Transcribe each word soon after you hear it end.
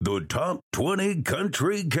The Top 20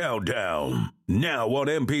 Country Countdown. Now on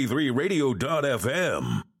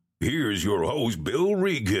MP3Radio.fm. Here's your host, Bill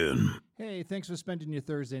Regan. Hey, thanks for spending your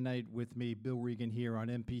Thursday night with me, Bill Regan, here on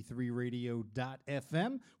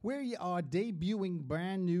MP3Radio.fm, where you are debuting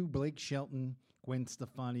brand new Blake Shelton, Gwen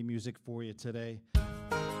Stefani music for you today.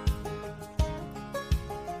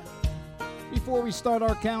 Before we start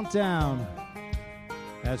our countdown,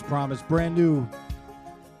 as promised, brand new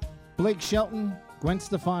Blake Shelton, Gwen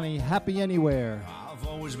Stefani, Happy Anywhere. I've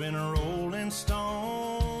always been a rolling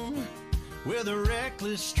stone with a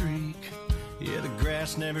reckless streak. Yeah, the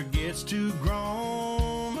grass never gets too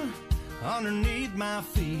grown underneath my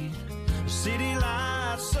feet. City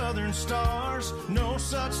lights, southern stars, no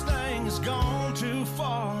such thing as gone too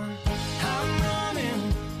far. I'm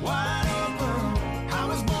running wide open. I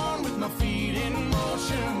was born with my feet in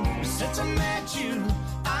motion. Since I met you,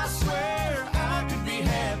 I swear I could be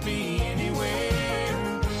happy anywhere.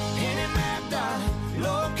 Any mapped out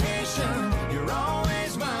location, you're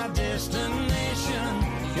always my destination.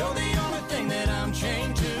 You're the only thing that I'm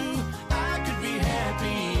chained to. I could be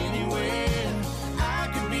happy anywhere. I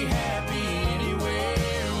could be happy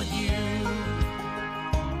anywhere with you.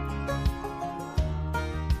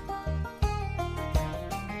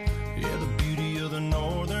 Yeah, the beauty of the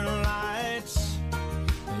northern lights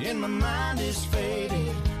in my mind is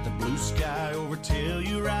faded. The blue sky over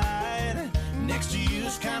Telluride next to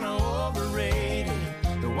you's kinda overrated.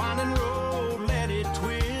 The winding road, let it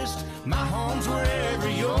twist. My home's wherever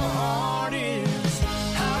your heart is.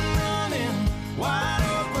 I'm running wide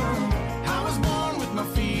open. I was born with my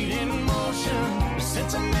feet in motion.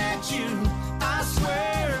 Since I met you, I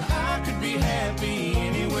swear I could be happy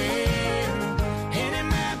anywhere. Any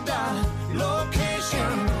mapped out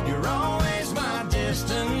location, you're always my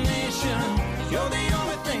destination. You're the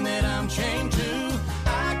only thing that I'm chained to.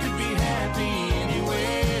 I could be happy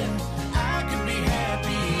anywhere. I could be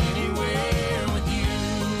happy anywhere with you.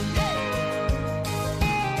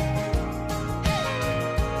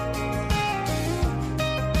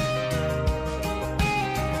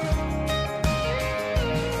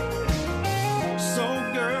 So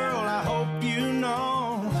girl, I hope you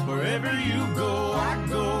know, wherever you go, I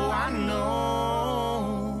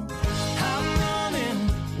know. I'm running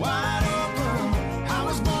wide open. I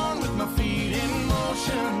was born with my feet in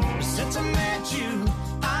motion. Since I met you,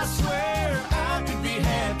 I swear I could be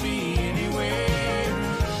happy anywhere.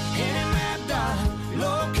 Any mapped out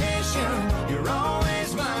location, you're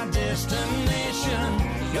always my destination.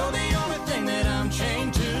 You're the only thing that I'm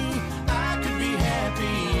chained to. I could be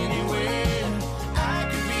happy anywhere. I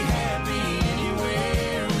could be happy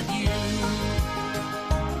anywhere with you.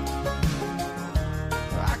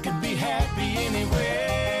 I could be happy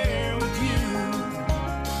anywhere with you.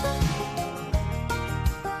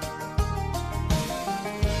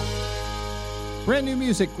 Brand new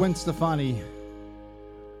music, Gwen Stefani,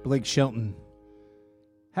 Blake Shelton,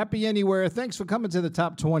 Happy Anywhere. Thanks for coming to the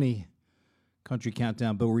Top 20 Country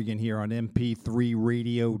Countdown. Bill Regan here on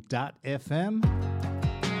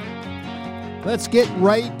MP3Radio.fm. Let's get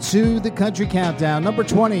right to the Country Countdown. Number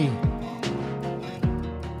 20,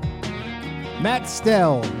 Matt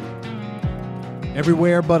Stell,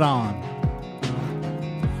 Everywhere But On.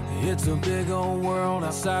 It's a big old world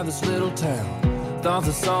outside this little town. Thought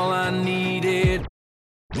that's all I needed.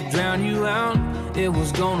 Drown you out, it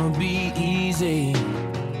was gonna be easy.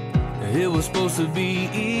 It was supposed to be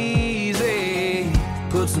easy.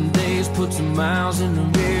 Put some days, put some miles in the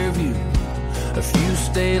rear view. A few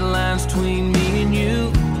state lines between me and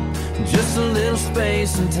you. Just a little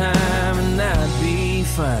space and time and I'd be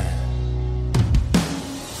fine.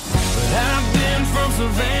 But I've been from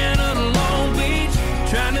Savannah to Long Beach,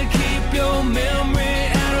 trying to keep your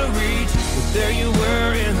memory out of reach. But there you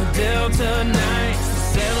were in the Delta nights, the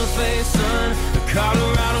Santa Fe sun, the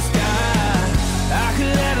Colorado sky. I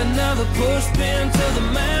could add another push pin to the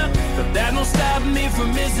map, but that don't stop me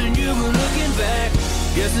from missing you. But looking back,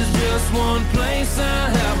 guess it's just one place I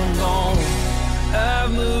haven't gone.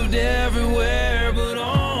 I've moved everywhere but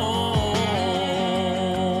on.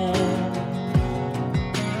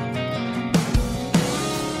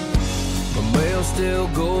 My mail's still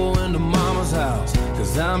going to mama's house,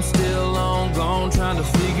 'cause I'm still long gone trying to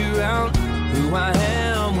figure out who I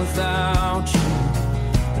am without you,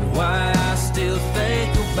 and why I still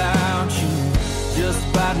think about you. Just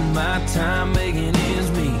biding my time making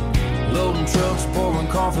ends meet, loading trucks, pouring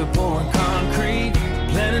coffee, pouring concrete,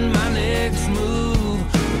 planning my next move,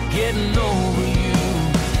 getting over you,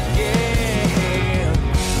 yeah.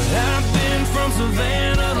 But I've been from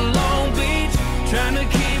Savannah to Long Beach, trying to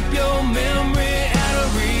keep your memory out of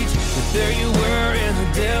reach. But there you were in the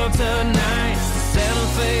Delta nights, the Santa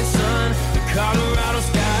Fe Colorado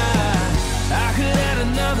sky. I could add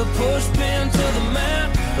another push pin to the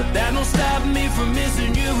map, but that don't stop me from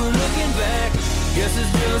missing you and looking back. Guess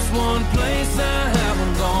it's just one place I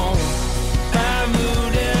haven't gone. I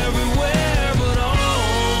moved everywhere but home.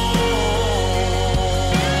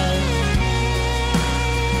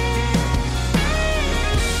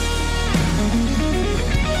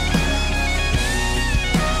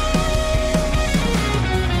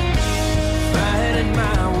 If I had it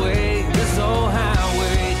my way, this old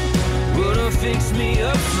highway would've fixed me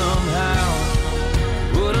up somehow,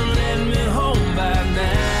 would've led me home by now.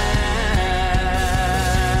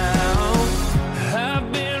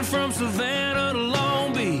 I've been from Savannah to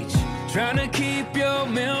Long Beach, trying to keep your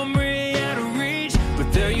memory out of reach,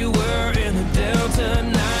 but there you were in the Delta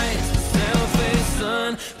nights, the South-faced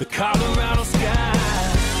sun, the Colorado sky.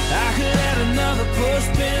 I could add another push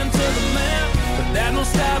pin to the map, but that don't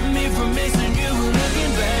stop me from missing you and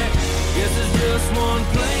looking back. Guess it's just one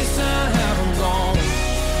place I haven't gone.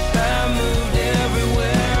 I moved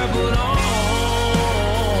everywhere but home.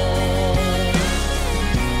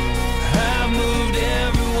 I moved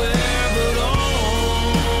everywhere but home.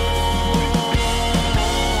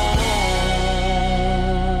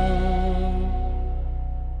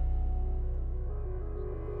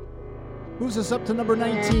 Moves us up to number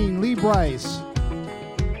 19, Lee Brice.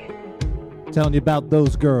 Telling you about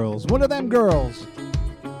those girls. One of them girls.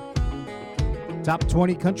 Top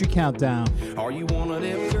 20 country countdown. Are you one of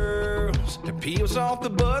them girls that peels off the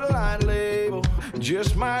Bud Light label?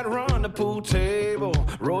 Just might run the pool table.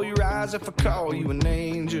 Roll your eyes if I call you an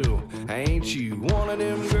angel. Ain't you one of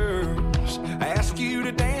them girls? I ask you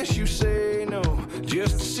to dance, you say no,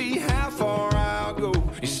 just to see how far I'll go.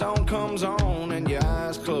 Your song comes on and your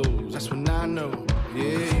eyes close. That's when I know,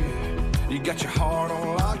 yeah. You got your heart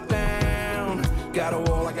on lockdown. Got a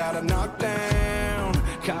wall I gotta knock down.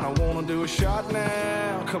 Kinda wanna do a shot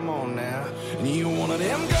now. Come on now. And you one of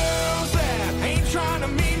them girls that ain't trying to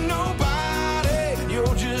meet nobody.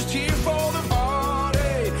 You're just here for the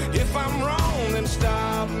party. If I'm wrong, then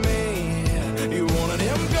stop me. You're one of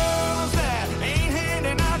them girls that ain't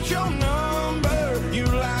handing out your number. You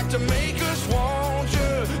like to make us want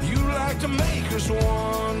you. You like to make us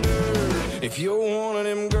wonder if you're one of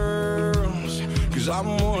them girls. 'Cause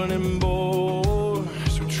I'm one of them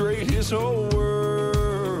boys who trade his whole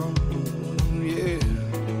world, yeah,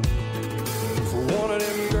 for one of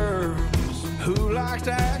them girls who likes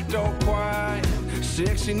to act all quiet,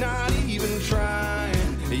 sexy, not even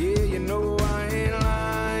trying. Yeah, you know I ain't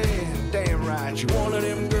lying. Damn right, you're one of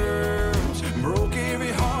them girls. Broke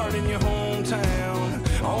every heart in your hometown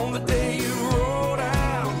on the day you rolled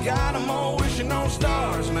out. Got them all wishing on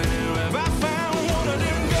stars, man. Have I found one of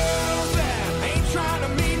them girls that ain't trying to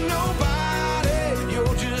meet nobody?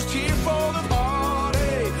 You're just here for the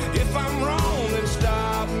party. If I'm wrong, then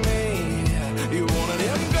stop me. You're one of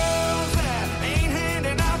them girls that ain't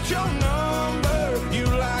handing out your number. You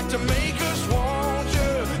like to make us want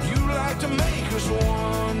you. You like to make us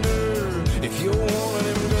wonder if you're one of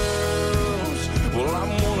them girls. Well,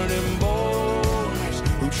 I'm one of them boys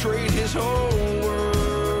who trade his whole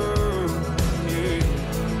world, yeah,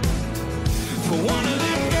 for one of them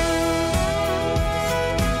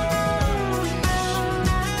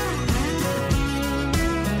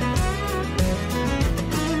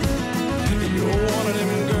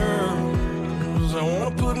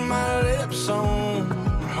put my lips on,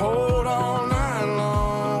 hold all night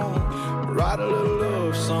long, write a little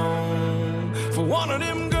love song for one of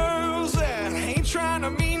them girls that ain't trying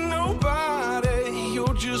to meet nobody.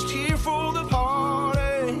 You're just here for the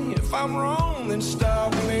party. If I'm wrong, then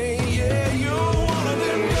stop me. Yeah, you're one of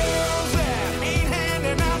them girls that ain't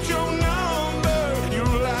handing out your number. You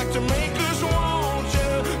like to make us want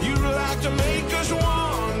you. You like to make us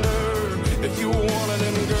wonder if you're one of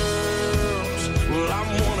them girls. Well, I'm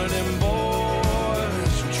one of them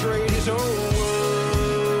boys who trade his whole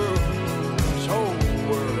world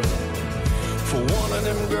for one of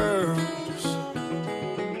them girls.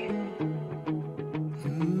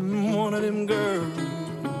 One of them girls.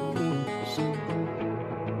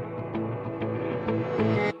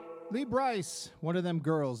 Lee Brice, one of them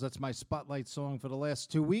girls. That's my spotlight song for the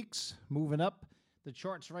last 2 weeks. Moving up the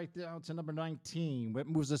charts right down to number 19. What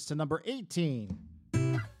moves us to number 18?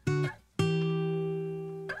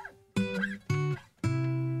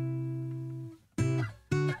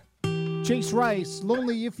 Chase Rice,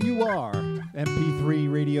 Lonely If You Are,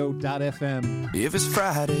 mp3radio.fm. If it's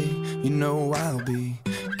Friday, you know I'll be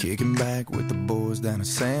kicking back with the boys down at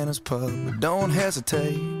Santa's Pub. But don't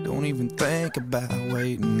hesitate, don't even think about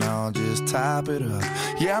waiting, I'll just type it up.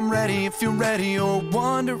 Yeah, I'm ready if you're ready, or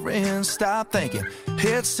wondering, stop thinking,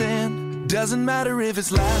 hit send. Doesn't matter if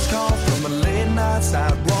it's last call from a late night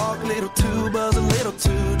sidewalk, little too buzzed, a little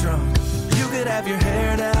too drunk. You could have your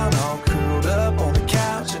hair down, all curled up on the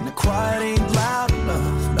couch, and the quiet ain't loud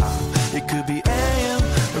enough. Nah, it could be AM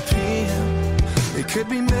or PM. It could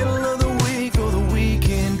be middle of the week or the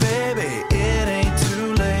weekend, baby. It ain't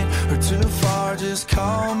too late or too far. Just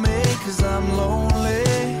call me, 'cause I'm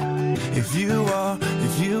lonely. If you are,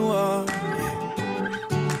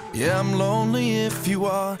 yeah, I'm lonely if you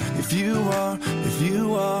are,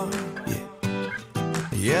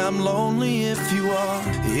 yeah, I'm lonely if you are.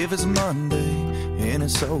 If it's Monday and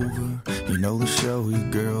it's over, you know the show you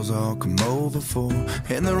girls all come over for,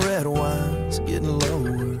 and the red wine's getting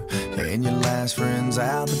lower, and your last friend's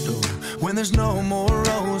out the door. When there's no more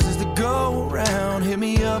roses to go around, hit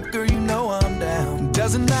me up, girl, you know I'm down.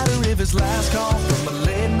 Doesn't matter if it's last call from a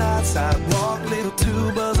late night sidewalk, little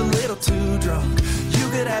too buzzed, a little too drunk. You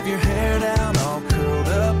could have your hair down, all curled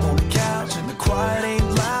up on the couch, and the quiet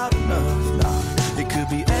ain't loud enough. Nah, it could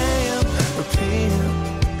be AM or PM.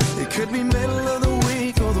 It could be middle of the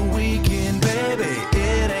week or the weekend, baby.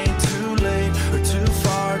 It ain't too late or too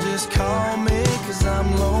far. Just call me, 'cause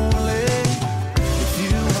I'm lonely. If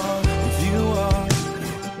you are,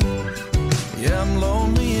 yeah, I'm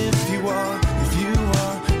lonely if you are, if you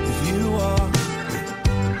are.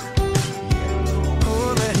 Oh,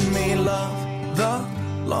 let me love the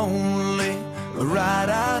lonely right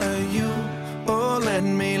out of you. Oh, let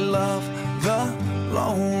me love the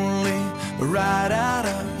lonely right out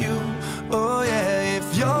of you. Oh yeah,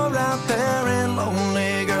 if you're out there and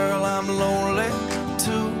lonely, girl, I'm lonely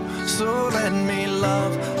too. So let me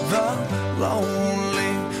love the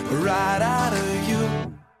lonely right out of you.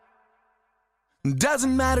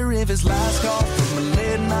 Doesn't matter if it's last call from a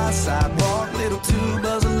late night sidewalk, little too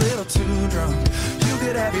buzzed, a little too drunk. You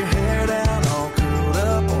could have your hair down, all curled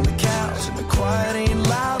up on the couch, and the quiet ain't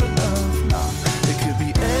loud enough. Nah, it could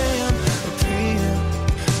be AM or PM.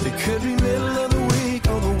 It could be middle of the week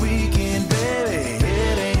or the weekend, baby.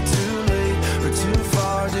 It ain't too late or too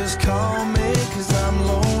far. Just call me, 'cause I'm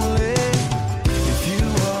lonely. If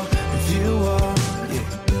you are,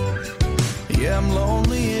 yeah, I'm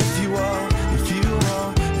lonely if you are.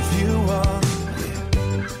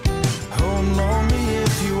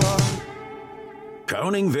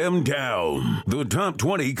 Counting them down. The Top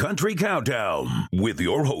 20 Country Countdown with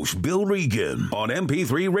your host, Bill Regan, on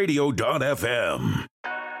mp3radio.fm.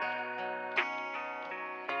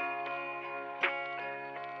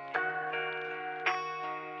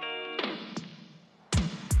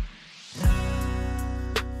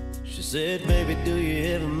 She said, baby, do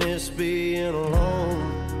you ever miss being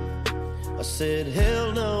alone? I said,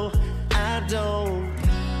 hell no, I don't.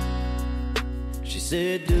 She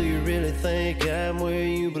said, do you really think I'm where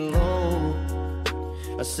you belong?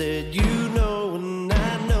 I said, you know and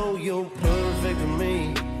I know you're perfect for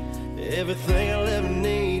me. Everything I'll ever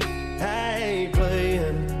need, I ain't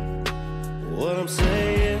playing. What I'm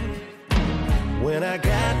saying, when I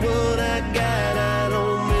got what I got, I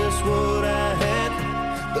don't miss what I had.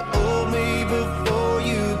 The old me before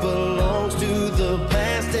you belongs to the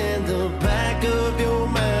past. In the back of your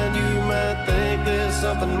mind, you might think there's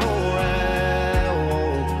something more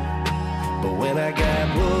but when I got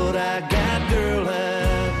what I got, girl,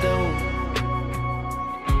 I don't.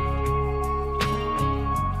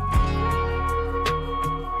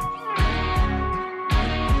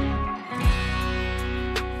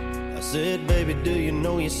 I said, baby, do you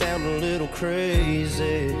know you sound a little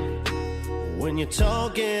crazy when you're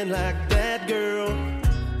talking like that, girl?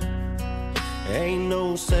 Ain't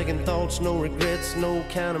no second thoughts, no regrets, no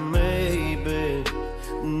kind of maybe.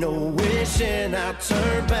 No wishing I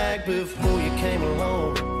turned back before you came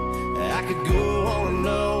along. I could go on and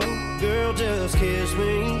on, girl, just kiss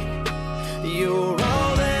me. You're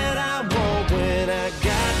all that I want. When I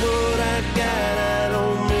got what I got, I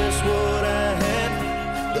don't miss what I had.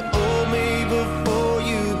 The old me before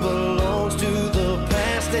you belongs to the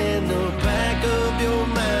past. In the back of your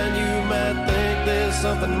mind, you might think there's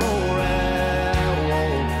something more I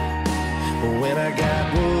want. But when I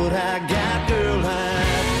got what I got, girl, I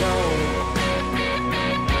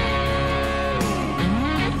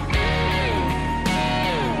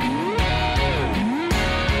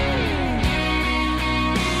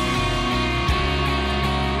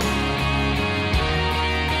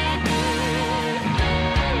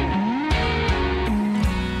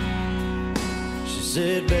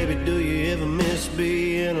said, baby, do you ever miss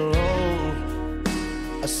being alone?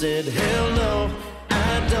 I said, hell no,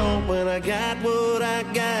 I don't. When I got what I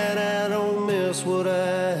got, I don't miss what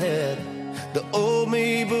I had. The old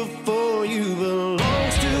me before you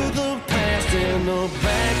belongs to the past. In the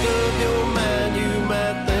back of your mind, you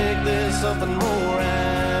might think there's something nothing more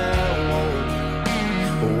I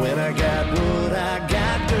want. When I got what I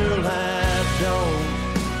got, girl, I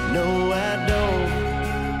don't. No, I don't.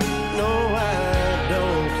 No, I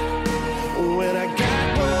don't. When I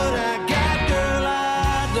got what I got, girl,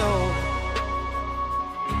 I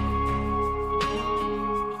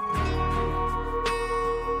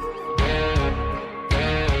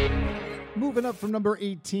don't. Moving up from number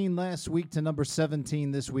 18 last week to number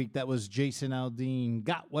 17 this week, that was Jason Aldean,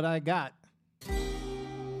 Got What I Got.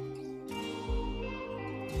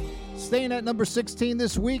 Staying at number 16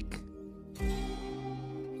 this week,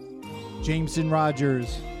 Jameson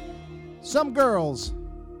Rogers, Some Girls.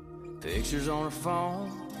 Pictures on her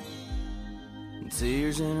phone and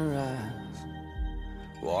tears in her eyes.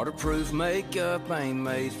 Waterproof makeup ain't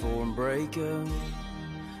made for a breakup.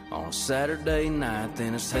 On a Saturday night,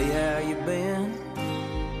 then it's hey, how you been?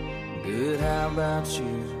 Good, how about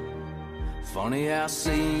you? Funny how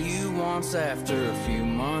seeing you once after a few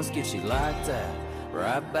months gets you like that.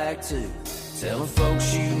 Right back to telling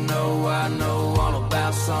folks you know I know all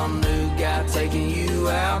about some new guy taking you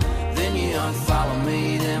out. Then you unfollow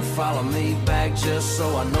me, then follow me back just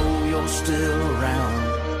so I know you're still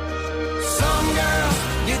around. Some girls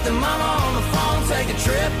get the mama on the phone, take a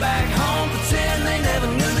trip back home, pretend they never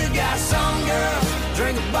knew the guy. Some girls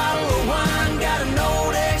drink a bottle of wine, got a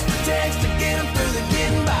note, extra text to get them through the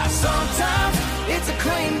getting by. Sometimes it's a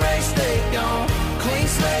clean break, stay gone, clean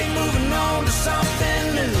slate, moving on to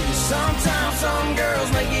something new. Sometimes some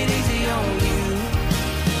girls make it easy on you,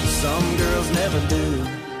 some girls never do.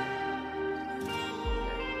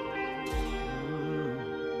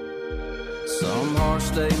 Some hearts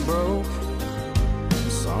stay broke,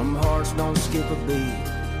 some hearts don't skip a beat.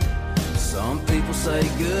 Some people say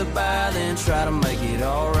goodbye, then try to make it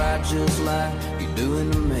alright just like you're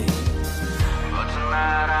doing to me. But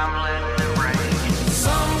tonight I'm letting it rain.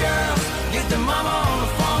 Some girls get their mama on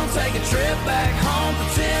the phone, take a trip back home,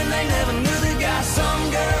 pretend they never knew the guy.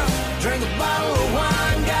 Some girls drink a bottle of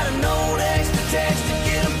wine, got a note, extra text to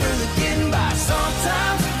get them through the getting by.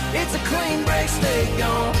 Sometimes it's a clean break, stay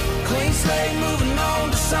gone, clean slate, moving on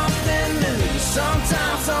to something new.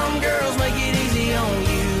 Sometimes some girls make it easy on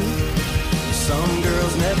you, some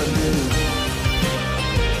girls never do.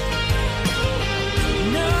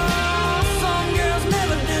 No, some girls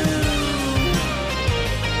never do.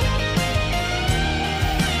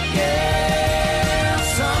 Yeah,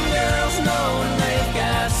 some girls know when they've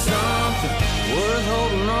got something worth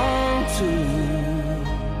holding on to,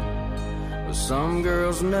 but some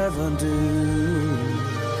girls never do.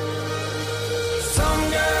 Some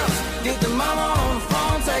girls get their mama on the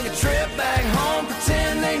phone, take a trip back home,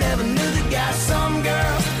 pretend they never knew the guy. Some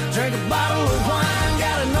girls drink a bottle of wine,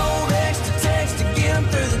 got an old extra text to get them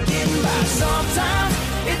through the getting by. Sometimes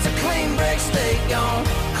it's a clean break, stay gone,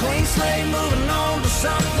 clean slate, moving on to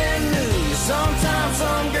something new. Sometimes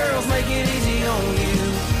some girls make it easy on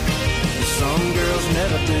you, some girls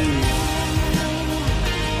never do.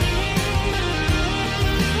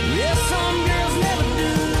 Yeah, some girls never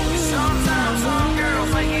do. Sometimes some girls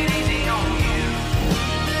make it easy on you,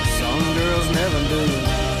 some girls never do.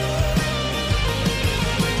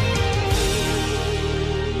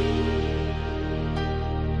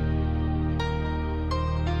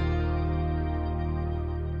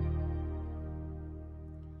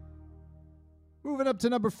 Moving up to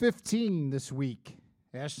number 15 this week,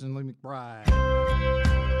 Ashton Lee McBride.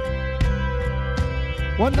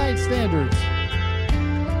 One Night Standards.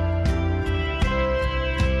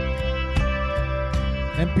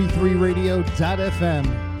 MP3radio.fm.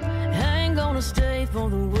 I ain't gonna stay for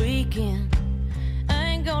the weekend. I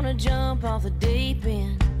ain't gonna jump off the deep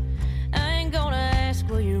end. I ain't gonna ask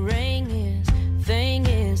where your ring is. Thing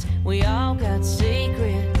is, we all got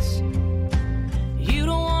secrets. You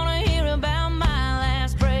don't wanna hear about my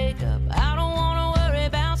last breakup. I don't wanna worry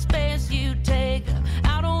about space you take up.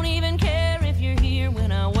 I don't even care if you're here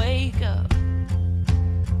when I wake up.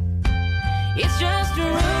 It's just a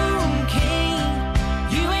room key.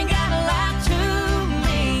 You ain't gotta lie to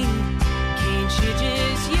me. Can't you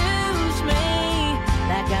just use me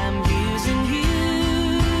like I'm using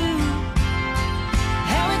you?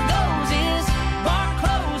 How it goes is bar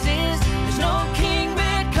closes. There's no king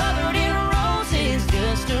bed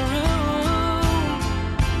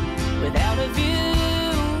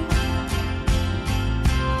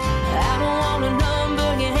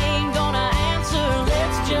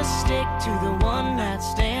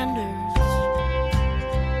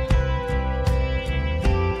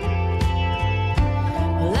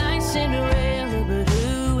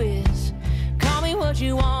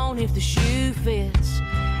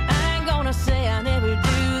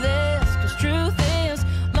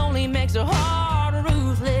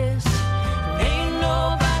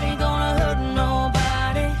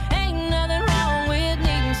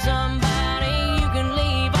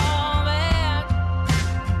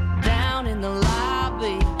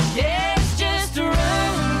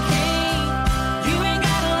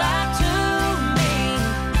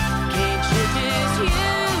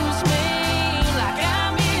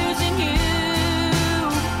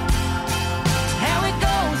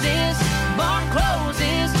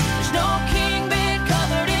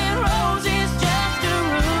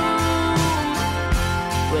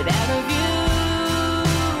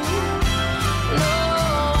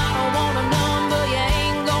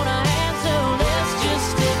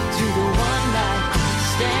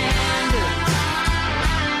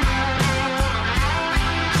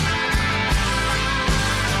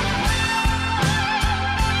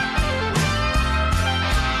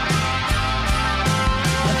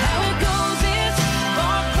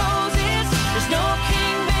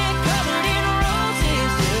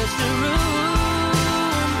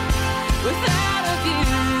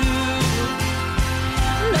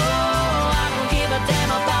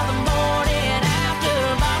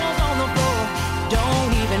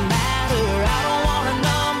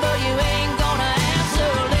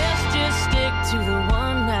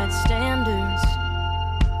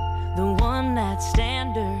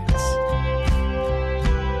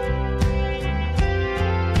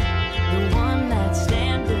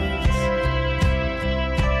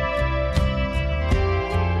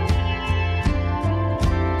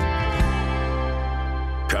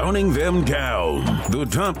Counting Them Down, the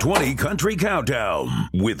Top 20 Country Countdown,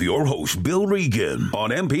 with your host, Bill Regan, on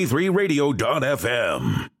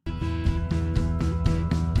MP3Radio.fm.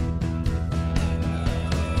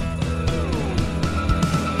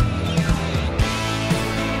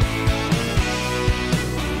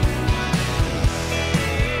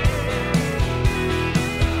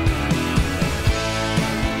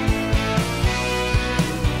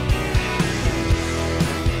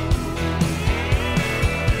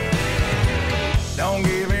 Don't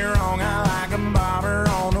get me wrong, I like a bobber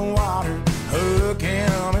on the water, hooking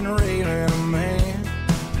 'em and reeling 'em in.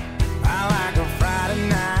 I like a Friday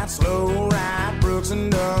night slow ride, Brooks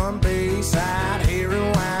and Dunn Bayside, hear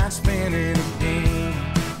rewind, spin it again.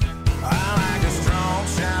 I like a strong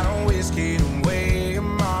shot of whiskey to way a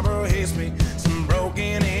Marlboro hits me, some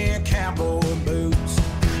broken in cowboy boots.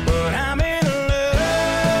 But I'm in love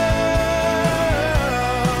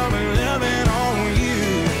and loving on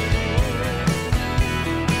you.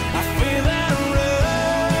 I feel that rush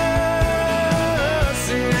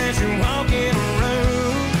soon as you walk in a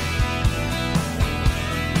room.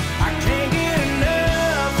 I can't get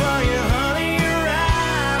enough of you, honey. You're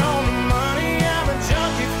right on the money. I'm a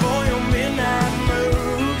junkie for your midnight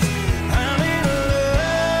moves. I'm in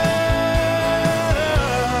love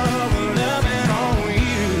and loving on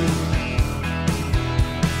you.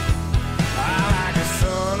 I like a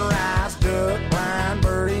sunrise, duck blind,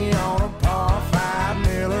 birdie on a par 5,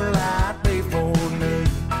 Miller Lite before noon.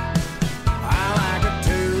 I like a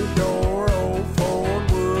 2-door old Ford,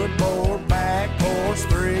 wood board, back porch,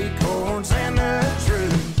 3 chords and the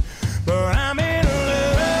truth. But I'm in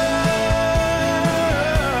love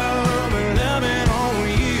and loving on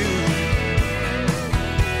you.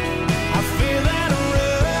 I feel that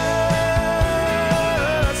rush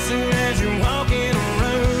soon as you walk in a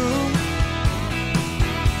room.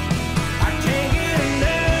 I can't get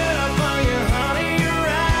enough of you, honey. You're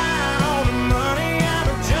right on the money. I'm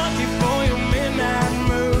a junkie for your midnight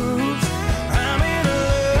moves. I'm in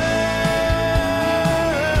love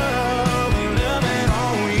and loving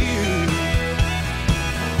on you.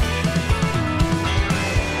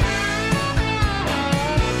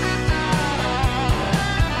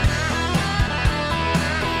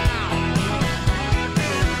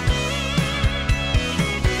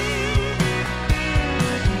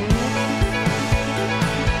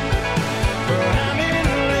 But I'm in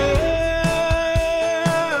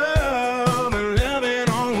love and loving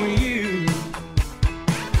on you.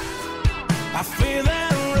 I feel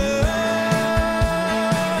that rush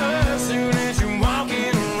soon as you walk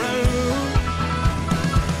in a room.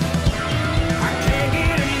 I can't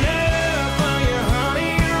get enough of you,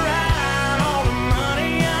 honey. You're right on the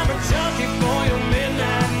money. I'm a junkie for your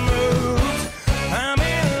midnight moves. I'm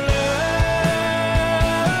in love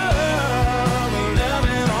and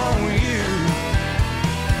loving on you.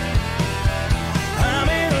 I'm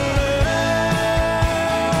in love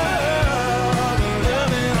and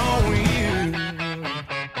loving on you.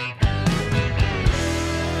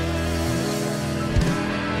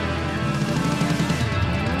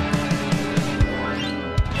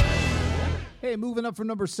 Hey, moving up from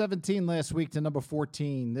number 17 last week to number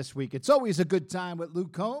 14 this week. It's always a good time with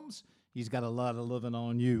Luke Combs. He's got a lot of loving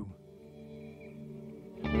on you.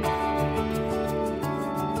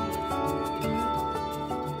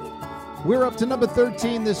 We're up to number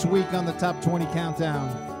 13 this week on the Top 20 Countdown.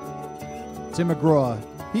 Tim McGraw.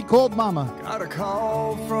 He called Mama. Got a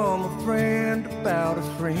call from a friend about a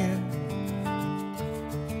friend.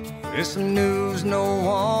 It's some news no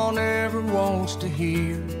one ever wants to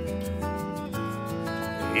hear.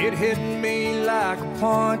 It hit me like a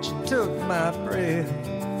punch, it took my breath.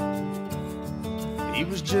 He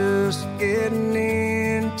was just getting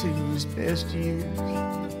into his best years.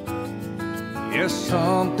 Yes,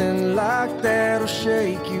 something like that'll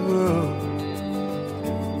shake you up,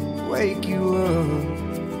 wake you up.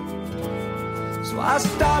 So I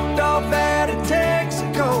stopped off at a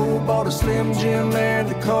Texaco, bought a Slim Jim and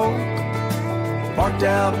the Coke, parked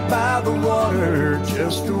out by the water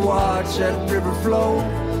just to watch that river flow.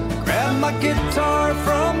 Grabbed my guitar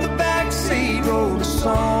from the backseat, wrote a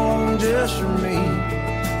song just for me.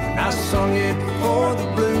 I sung it for the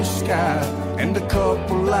blue sky and a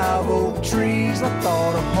couple live oak trees. I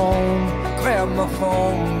thought of home, grabbed my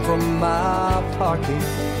phone from my pocket,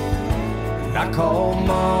 and I called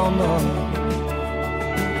Mama.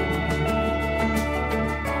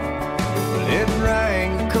 It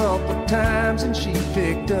rang a couple times and she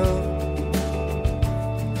picked up.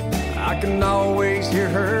 I can always hear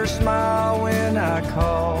her smile when I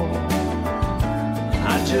call.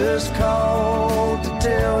 I just called to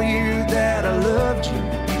tell you that I loved you.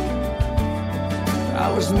 I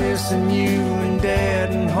was missing missing you and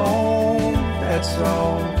Dad and home, that's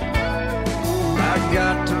all. I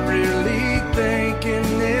got to really thinking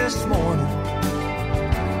this morning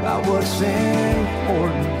about what's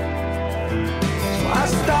important. So I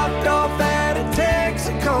stopped off at a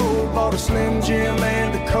Texaco, bought a Slim Jim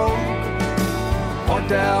and a Coke.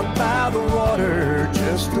 Parked out by the water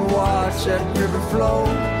just to watch that river flow.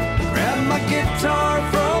 Grabbed my guitar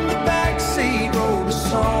from the back seat, wrote a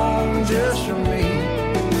song just for me.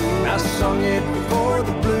 I sung it for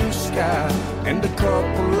the blue sky and a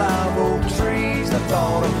couple live oak trees. I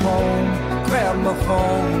thought of home, grabbed my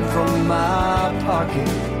phone from my pocket,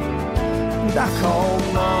 and I called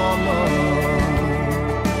Mama.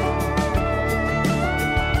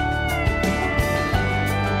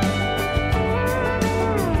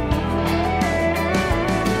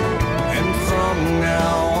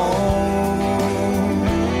 Now on,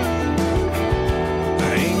 I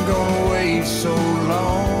ain't gonna wait so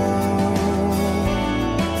long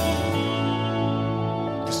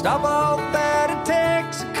to stop off at a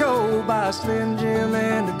Texaco, buy a Slim Jim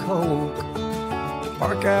and a Coke,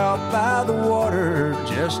 park out by the water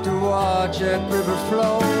just to watch that river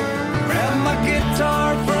flow. Grab my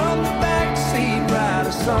guitar from the back seat, write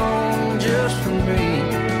a song just for me,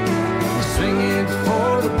 sing it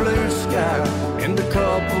for the blue sky and a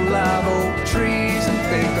couple live oak trees, and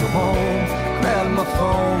think of home. Grab my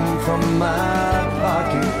phone from my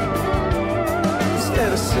pocket,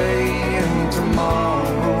 instead of saying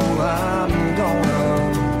tomorrow I'm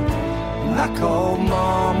gonna, I call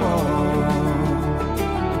Mama,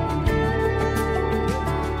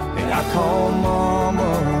 and I call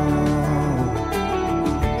Mama.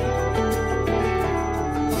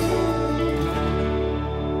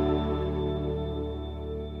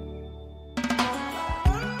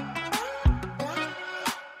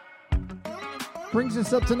 Brings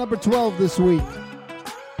us up to number 12 this week.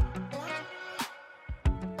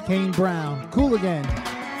 Kane Brown, Cool Again.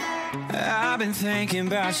 I've been thinking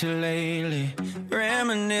about you lately,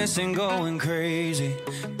 reminiscing, going crazy.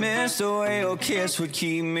 Miss the way your kiss would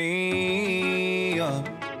keep me up.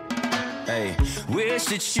 Hey, wish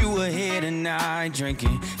that you were here tonight,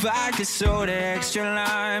 drinking vodka soda, extra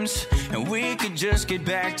limes, and we could just get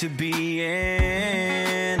back to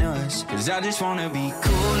being us. 'Cause I just wanna be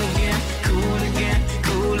cool again, cool again,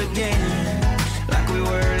 cool again, like we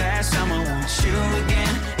were last time. I want you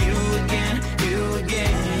again, you again, you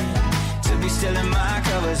again, to be still in my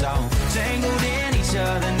covers, all tangled in each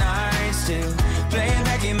other nights, still playing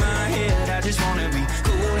back in my head. I just wanna be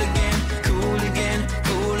cool again, cool again,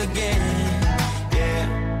 cool again, yeah.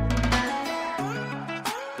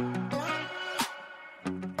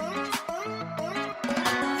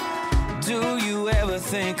 Do you ever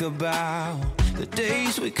think about the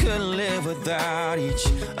days we couldn't live without each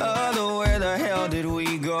other? Where the hell did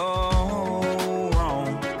we go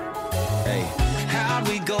wrong? Hey, how'd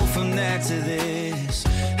we go from that to this?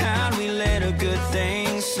 How'd we let a good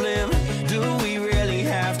thing slip? Do we really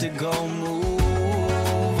have to go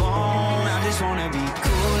move on? I just wanna be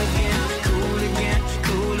cool again, cool again,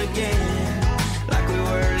 cool again, like we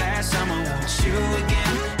were last time. I want you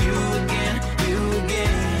again, you again, you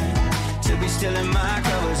again, to be still in my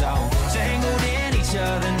covers, all tangled in each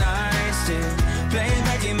other nights, still playing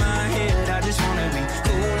back in my head. I just wanna be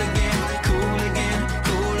cool again, cool again,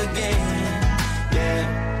 cool again, yeah.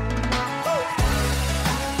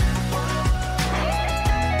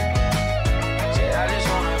 I just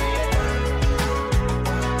wanna be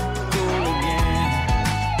cool again.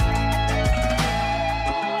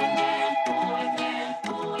 Cool again,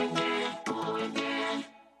 cool again, cool again.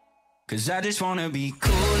 'Cause I just wanna be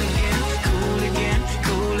cool again, cool again,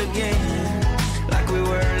 cool again, like we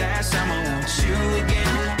were last time. I want you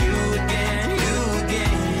again, you again, you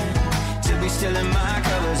again, to be still in my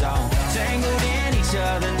covers, all tangled in each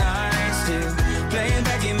other nights, still playing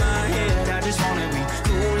back in my head. I just wanna be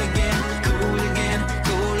cool again, cool again,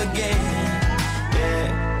 cool again, yeah.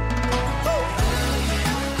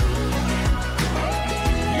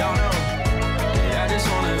 Y'all know, yeah, I just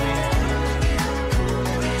wanna be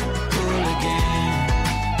cool again.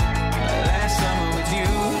 Last summer with you,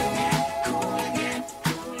 cool again,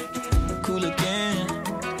 cool again,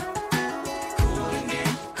 cool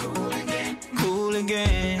again, cool again, cool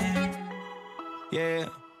again, yeah.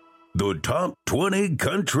 The Top 20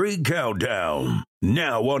 Country Countdown.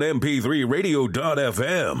 Now on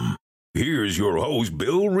MP3Radio.fm. Here's your host,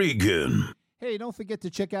 Bill Regan. Hey, don't forget to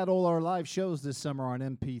check out all our live shows this summer on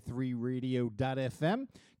MP3Radio.fm.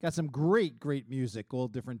 Got some great music, all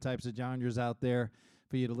different types of genres out there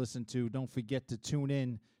for you to listen to. Don't forget to tune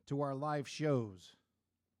in to our live shows.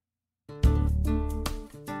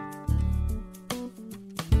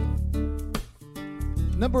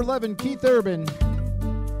 Number 11, Keith Urban.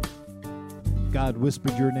 God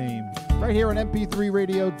Whispered Your Name. Right here on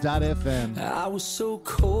mp3radio.fm. I was so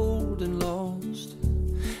cold and lost,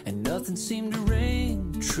 and nothing seemed to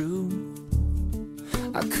ring true.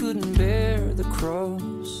 I couldn't bear the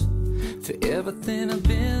cross for everything I've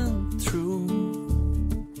been through.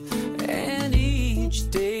 And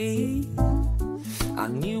each day I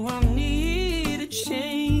knew I needed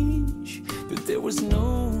change, but there was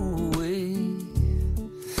no way,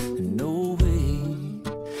 no way.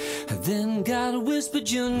 And then God whispered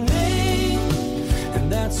your name,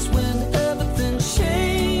 and that's when everything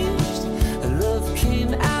changed. Love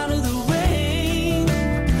came out of the rain.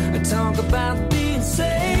 I talk about being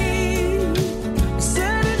saved.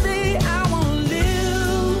 Suddenly I want to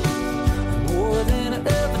live more than I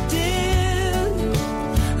ever did.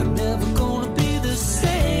 I'm never gonna be the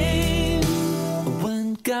same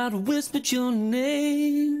when God whispered your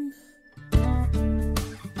name.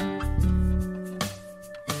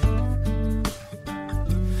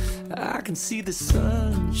 I can see the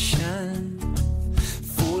sunshine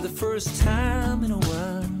for the first time in a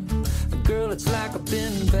while. Girl, it's like I've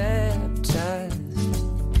been baptized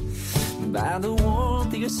by the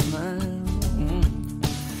warmth of your smile.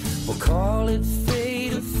 We'll call it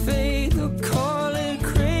fate or faith, or call it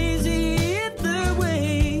crazy. Either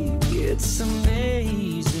way, it's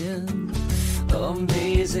amazing,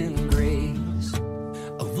 amazing grace.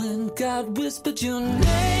 When God whispered your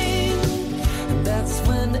name, and that's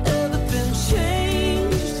when everything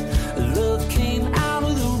changed. Love came out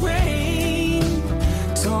of the rain.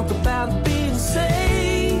 Talk about being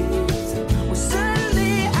saved. Well,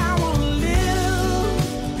 suddenly I want to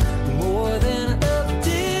live more than I ever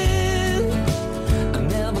did. I'm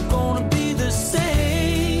never gonna be the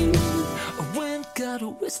same when God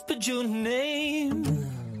whispered your name.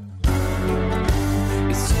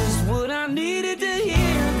 It's just what I needed to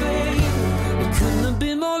hear, babe. It couldn't have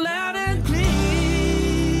been more loud and clear.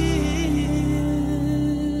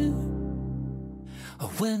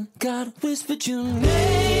 When God whispered your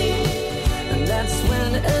name, and that's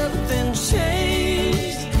when everything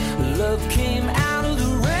changed. Love came out of the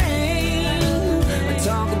rain. We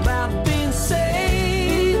talk about being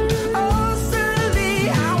saved. Oh, suddenly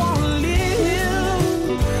I want to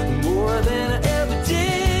live more than I ever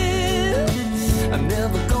did. I'm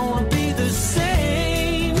never gonna be the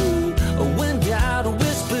same when God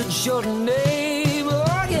whispered your name.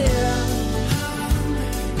 Oh, yeah.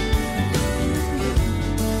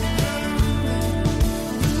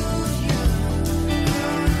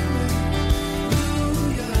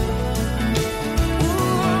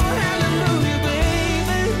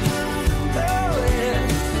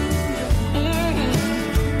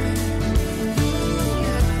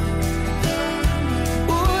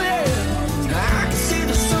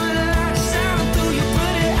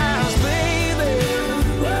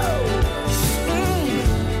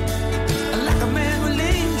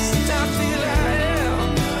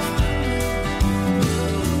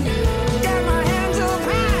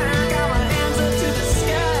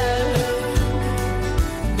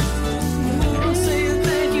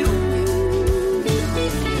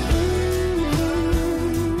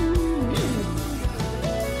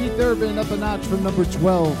 Urban up a notch from number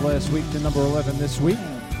 12 last week to number 11 this week.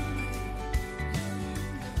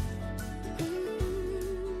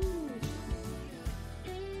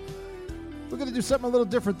 We're going to do something a little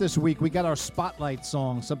different this week. We got our Spotlight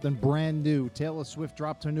song, something brand new. Taylor Swift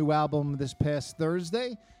dropped her new album this past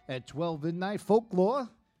Thursday at 12 midnight, Folklore.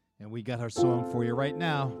 And we got our song for you right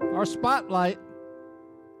now. Our Spotlight,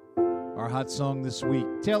 our hot song this week,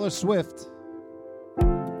 Taylor Swift.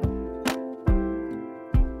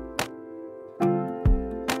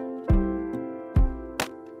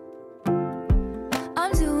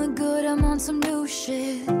 Some new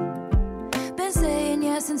shit. Been saying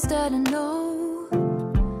yes instead of no.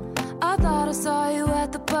 I thought I saw you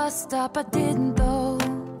at the bus stop, I didn't though.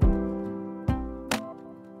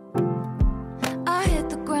 I hit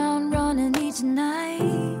the ground running each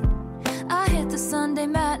night. I hit the Sunday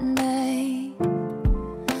matinee.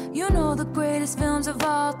 You know the greatest films of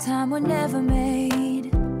all time were never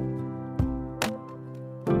made.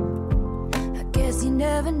 I guess you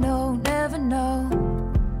never know, never know.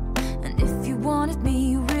 If you wanted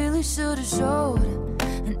me, you really should have showed.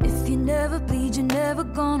 And if you never bleed, you're never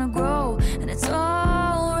gonna grow. And it's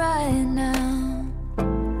all right now.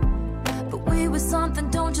 But we were something,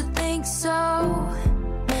 don't you think so?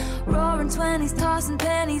 Roaring 20s, tossing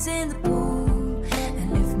pennies in the pool.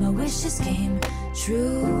 And if my wishes came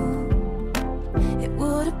true, it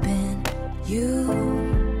would have been you.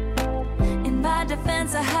 In my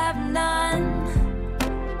defense, I have none.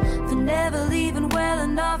 For never never leaving well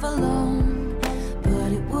enough alone. But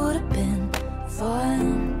it would have been fun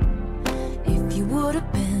if you would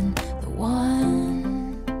have been the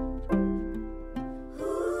one.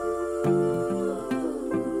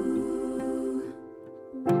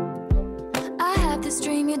 I have this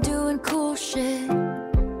dream you're doing cool shit,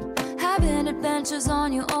 having adventures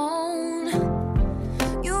on your own.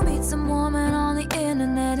 You meet some woman on the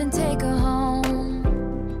internet and take her home.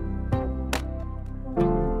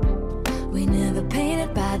 We never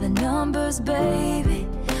painted by the numbers, baby,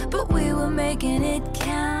 but we were making it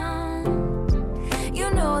count. You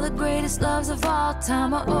know the greatest loves of all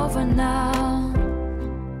time are over now.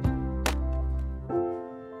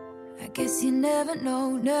 I guess you never know,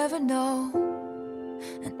 never know.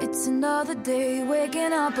 And it's another day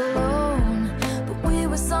waking up alone. But we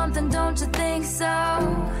were something, don't you think so?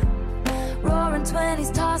 Roaring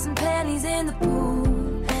 20s, tossing pennies in the pool.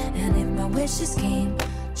 And if my wishes came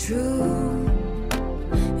true,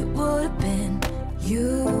 it would have been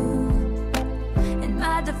you. In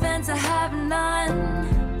my defense, I have none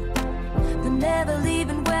for never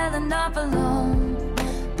leaving well enough alone.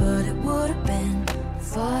 But it would have been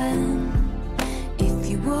fun if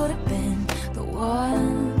you would have been the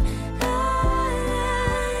one. I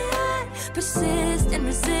persist and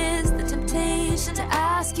resist the temptation to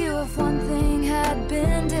ask you if one thing had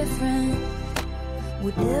been different.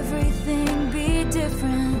 Would everything be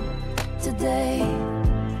different today?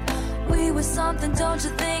 We were something, don't you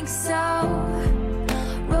think so?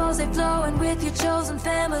 Rosé flowing with your chosen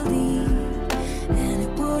family. And it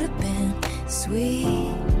would have been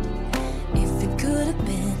sweet if it could have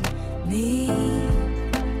been me.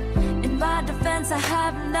 In my defense, I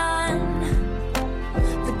have none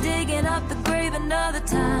for digging up the grave another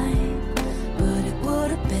time. But it would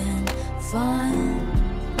have been fun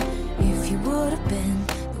if you would have been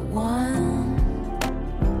the one.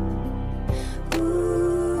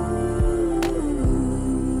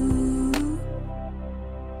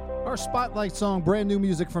 Our spotlight song, brand new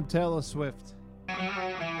music from Taylor Swift.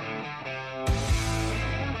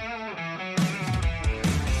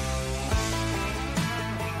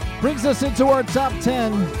 Brings us into our top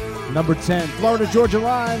 10. Number 10, Florida Georgia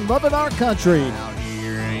Line, Loving Our Country. Out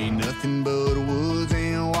here ain't nothing but woods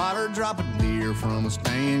and water. Drop a deer from a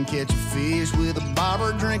stand, catch a fish with a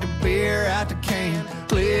barber, drink a beer out the can,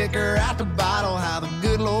 liquor out the bottle. How the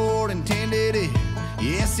good Lord intended it,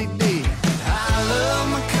 yes He did. I love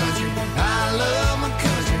my country, I love my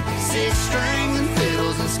country. 6 strings and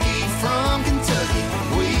fiddles and ski from Kentucky.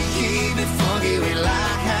 We keep it funky, we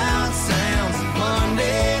like how it sounds.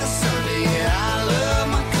 Monday to Sunday, yeah, I love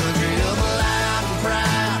my country. Up loud and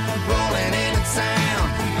proud, rolling into town,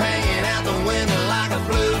 hanging out the window like a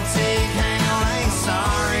blue tick hound. Ain't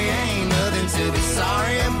sorry, ain't nothing to be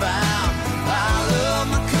sorry about. I love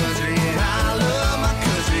my country, and I love my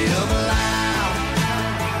country up loud.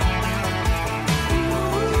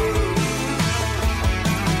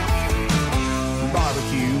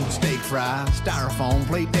 Barbecue, steak fry, styrofoam,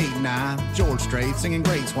 plate date night. George Strait singing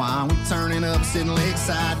great swine. We turning up, sitting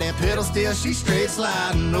lakeside. That pedal still, she straight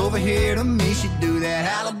sliding. Over here to me, she do that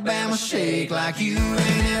Alabama shake like you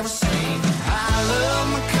ain't ever seen. I love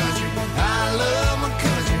my country, I love my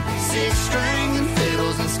country. 6 strings and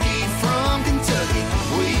fiddles and ski from Kentucky.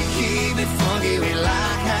 We keep it funky, we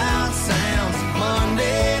like how it sounds.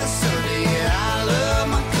 Monday to Sunday, yeah, I love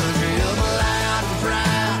my country. Up loud and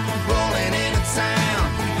proud, rolling into town,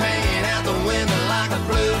 hanging out the window like a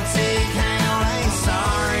blue tick hound. Ain't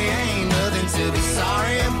sorry, ain't nothing to be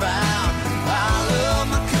sorry about. I love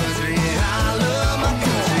my country, yeah, I love my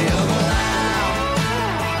country up loud.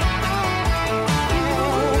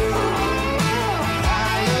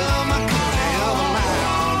 I love my country up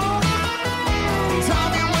loud.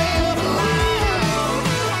 Talking way up loud.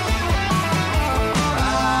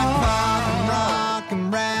 I pop and rock and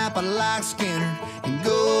rap, I like Skinner. And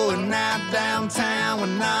going out downtown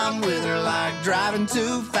when I'm with her, like driving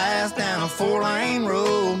too fast down a 4-lane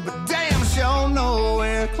road. But damn sure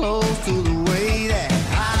nowhere close to the way that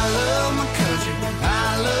I love my country,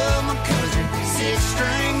 I love my country. 6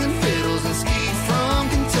 strings and fiddles and ski from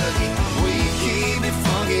Kentucky. We keep it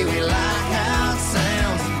funky, we like how it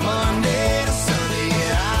sounds. Monday to Sunday,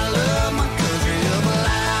 yeah, I love my country. Up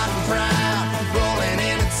loud and proud, rolling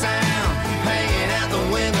into town, hanging out the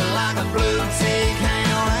window like a blue tick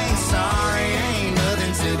hound. Ain't sorry, ain't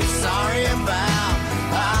nothing to be sorry about.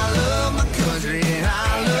 I love my country, and I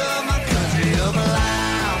love my country up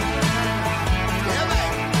loud. Yeah,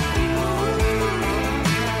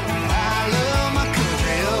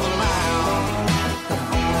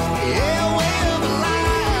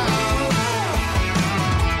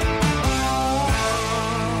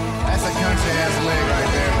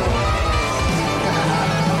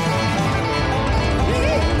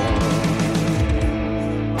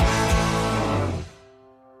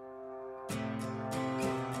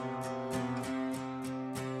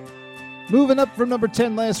 Moving up from number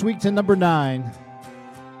 10 last week to number 9.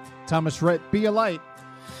 Thomas Rhett, Be a Light.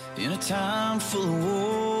 In a time full of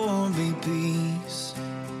war, be peace.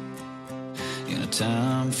 In a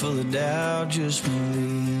time full of doubt, just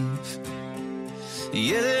believe.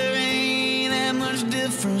 Yeah, there ain't that much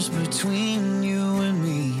difference between you and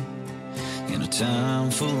me. In a time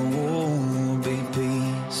full of war, be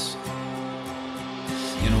peace.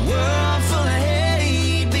 In a world full of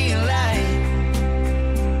hate, be a light.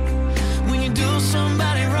 When you do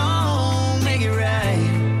somebody wrong, make it right.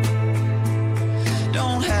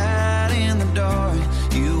 Don't hide in the dark,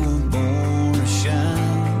 you were born to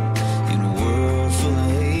shine. In a world full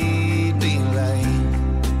of hate, be a light.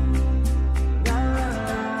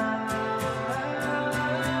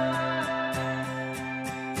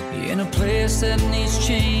 In a place that needs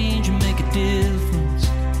change and make a difference.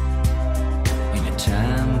 In a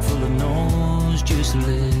time full of noise, just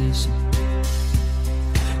listen.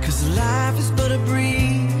 'Cause life is but a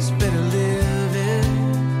breeze, better live it.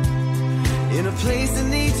 In a place that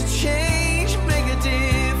needs to change, make a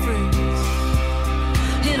difference.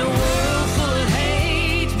 In a world full of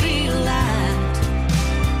hate, be a light.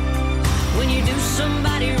 When you do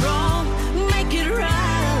somebody wrong, make it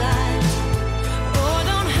right. Oh,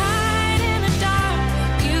 don't hide in the dark,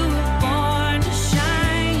 you were born to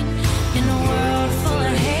shine. In a world full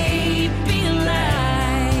of hate, be a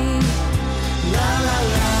light. La la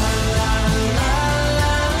la la la la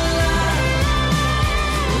la.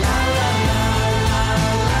 La la la la la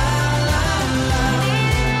la la.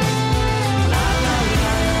 La la la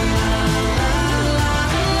la la la la.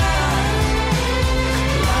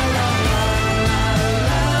 La la la la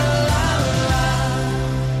la la.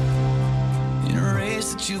 In a race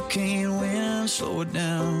that you can't win, slow it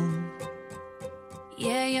down.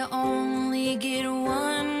 Yeah, you only get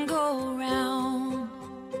one go round.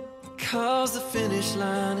 'Cause the finish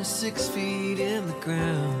line is 6 feet in the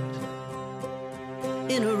ground.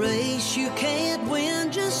 In a race you can't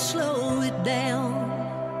win, just slow it down.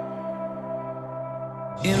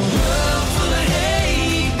 In a world full of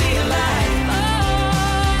hate, be a light.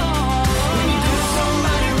 When you do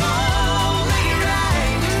somebody wrong, make it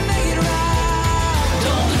right, make it right.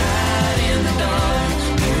 Don't hide in the dark,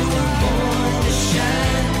 you were born to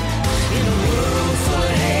shine. In a world full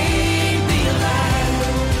of hate, be a light.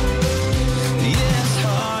 Yeah, it's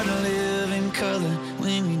hard to live in color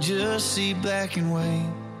when you just see black and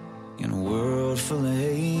white. In a world full of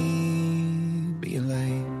hate, be a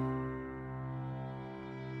light.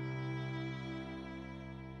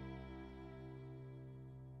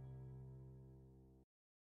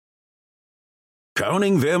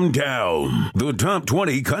 Counting them down. The Top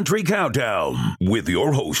 20 Country Countdown with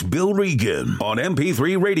your host, Bill Regan on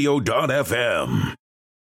mp3radio.fm.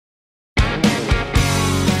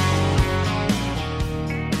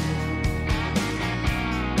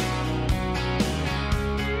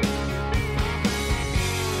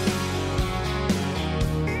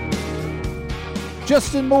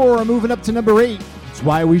 Justin Moore moving up to number 8. It's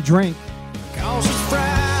Why We Drink. 'Cause it's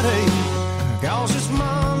Friday, 'cause it's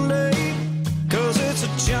Monday, 'cause it's a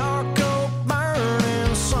charcoal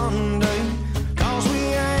burning Sunday, 'cause we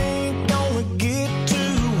ain't gonna get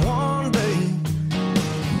to one day.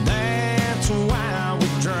 That's why we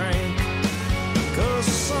drink. 'Cause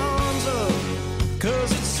the sun's up,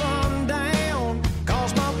 'cause it's sundown,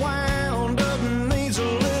 'cause my wound up needs a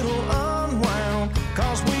little unwound,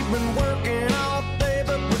 'cause we've been working all day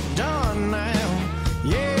but we're done now.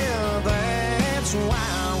 Yeah,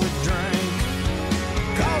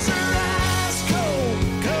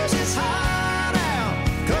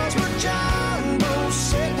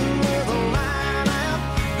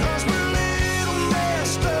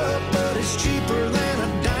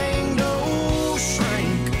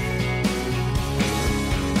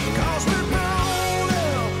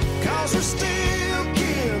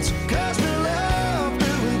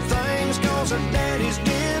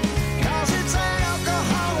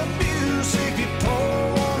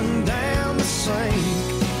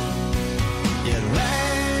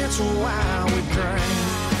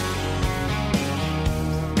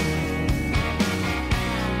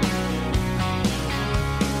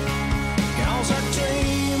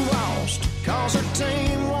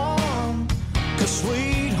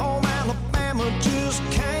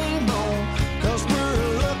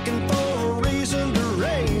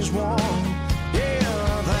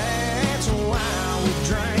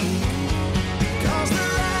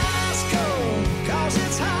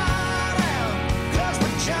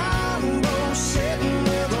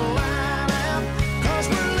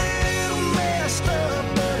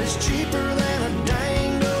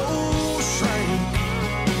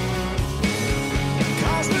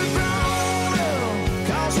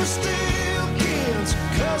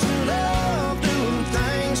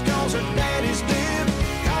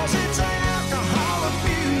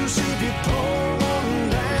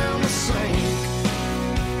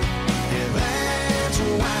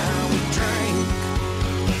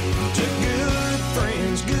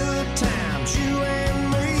 times, you and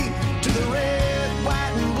me, to the red,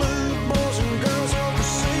 white, and blue boys and girls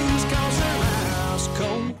overseas. Cause they're ice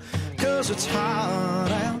cold, cause it's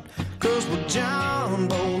hot out, cause we're John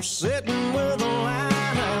Boy sitting with a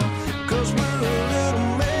line out, cause we're a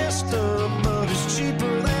little messed up, but it's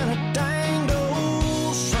cheaper than a dang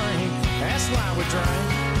old shrink. That's why we drink.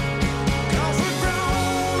 Cause we're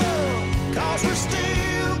grown up, cause we're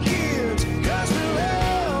still kids, cause we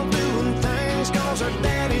love doing things cause our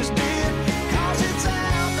daddies did, cause it's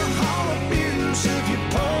alcohol abuse if you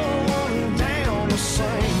pour one down the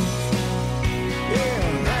sink.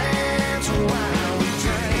 Yeah, that's why we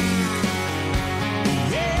drink.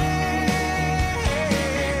 Yeah,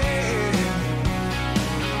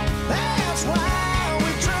 that's why we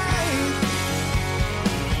drink.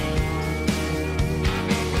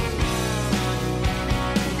 That's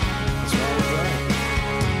why we drink.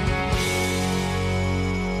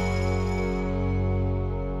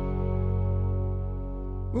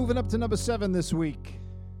 Moving up to number 7 this week.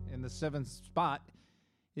 In the 7th spot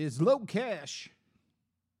is Low Cash.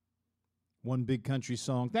 One Big Country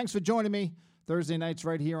Song. Thanks for joining me. Thursday nights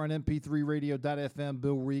right here on mp3radio.fm.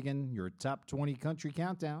 Bill Regan, your top 20 country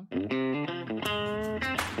countdown. Yeah,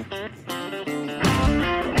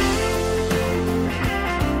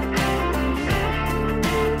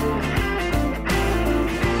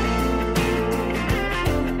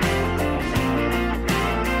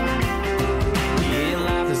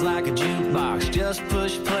 life is like a jukebox, just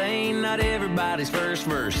push play. Not everybody's first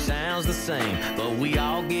verse sounds the same, but we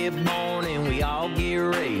all get born and we all get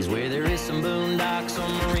raised where there is some boondocks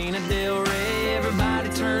on Marina Del Rey. Everybody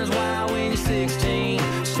turns wild when you're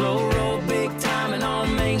 16, slow road, big timing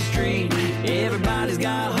on Main Street. Everybody's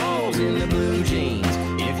got holes in the blue jeans,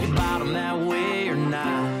 if you bottom that way or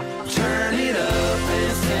not. Turn it up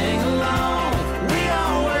and sing along. We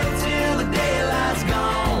all work till the daylight's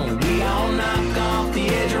gone. We all knock off the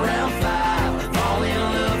edge around 5, fall in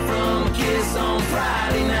love from a kiss on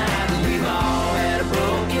Friday night. And we've all had a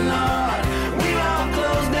broken heart, we've all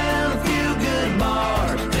closed down a few good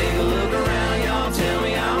bars. Take a look around, y'all, tell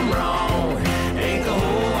me I'm wrong. Ain't the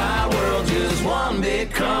whole wide world just one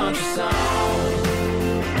big country song?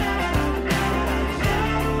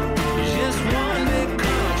 Just one big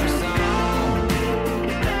country song.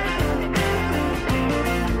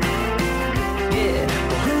 Yeah,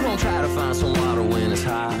 well, who gon' try to find some water when it's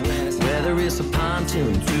hot? Whether it's a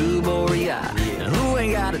pontoon, tube, or a yacht. And who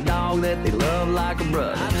ain't got a dog that they love like a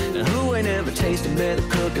brother? And who ain't ever tasted better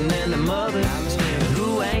cooking than their mother? And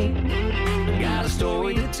who ain't got a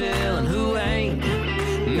story to tell? And who ain't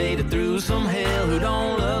made it through some hell? Who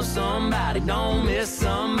don't love somebody, don't miss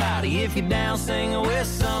somebody? If you're down, sing with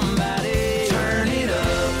somebody. Turn it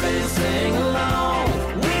up and sing along.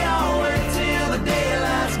 We all work till the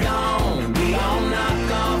daylight's gone. We all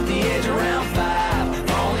knock off the edge around 5,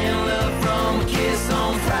 fall in love from a kiss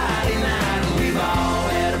on Friday night. And we've all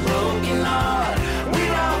had a broken heart,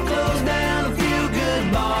 we've all closed down a few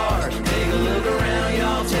good bars. Take a look around,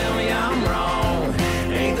 y'all, tell me I'm wrong.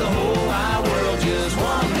 Ain't the whole wide world just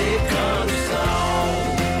one big country song?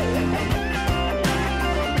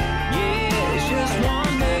 Yeah, it's just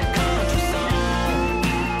one big country song.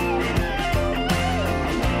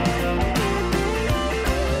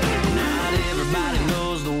 Not everybody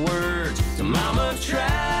knows the words to Mama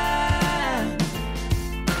Tried.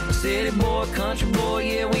 City boy, country boy,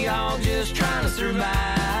 yeah, we all just trying to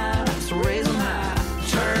survive. So raise 'em high,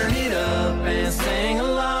 turn it up and sing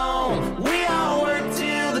along. We all work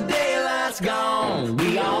till the daylight's gone.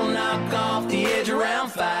 We all knock off the edge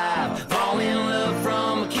around 5, fall in love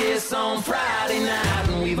from a kiss on Friday night.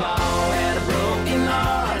 And we've all had a broken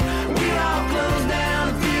heart, we all closed down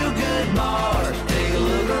a few good bars. Take a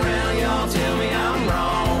look around, y'all, tell me I'm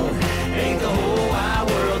wrong. Ain't the whole wide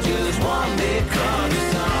world just one big country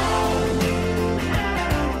song?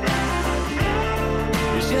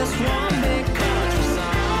 It's just one big country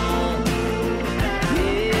song.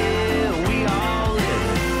 Yeah, we all live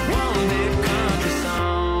one big country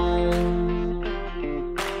song.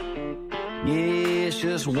 Yeah, it's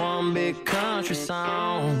just one big country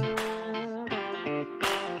song.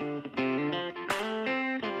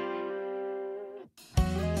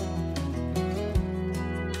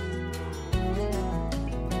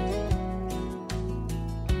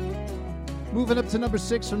 Moving up to number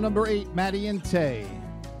 6 from number 8, Maddie and Tay.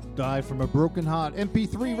 Die from a Broken Heart.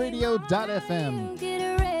 mp3radio.fm. Get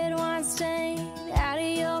a red wine stain out of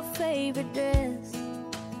your favorite dress.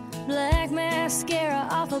 Black mascara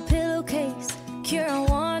off a pillowcase. Curing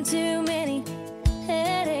one too many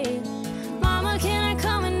headaches. Mama, can I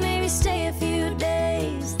come and maybe stay a few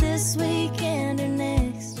days this weekend or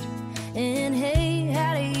next? And hey,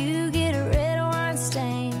 how do you get a red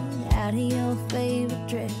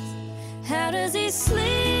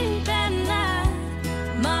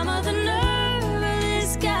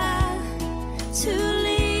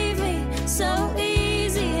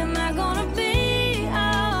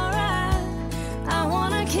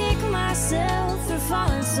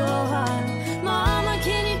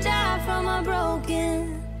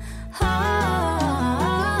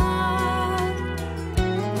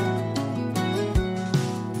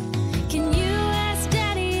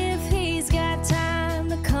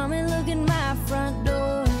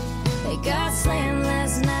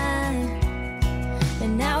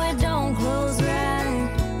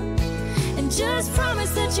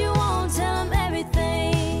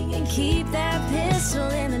keep that pistol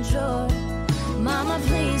in the drawer. Mama,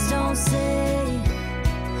 please don't say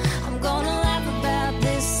I'm gonna laugh about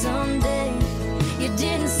this someday. You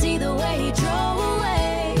didn't see the way he drove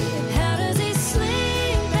away. How does he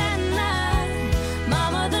sleep at night?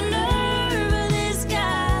 Mama, the nerve of this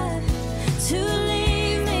guy to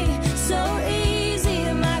leave me so easy.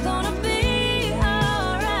 Am I gonna be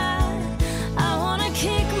alright? I wanna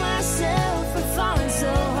kick myself for falling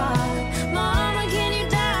so hard. Mama, can you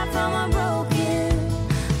die from a broken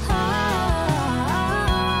heart?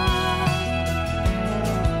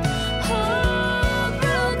 Oh,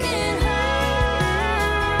 broken heart.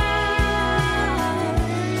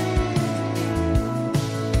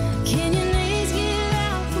 Can your knees give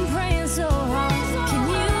out from praying so hard? Can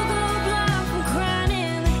you go blind from crying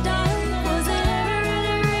in the dark? Was it ever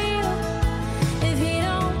really real if he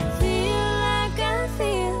don't feel like I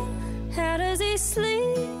feel? How does he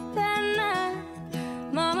sleep at night?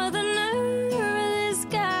 Mama, the nerve of this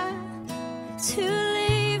guy to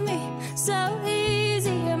leave me so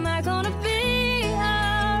easy. Am I gonna be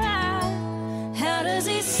alright? How does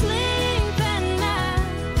he sleep at night?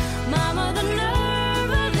 Mama, the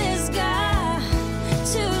nerve of this guy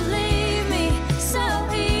to leave me so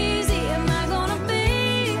easy. Am I gonna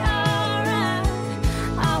be alright?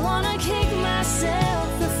 I wanna kick myself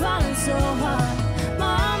for falling so hard.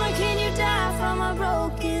 Mama, can you die from a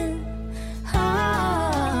broken heart?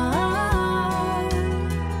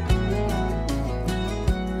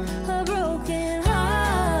 A broken heart.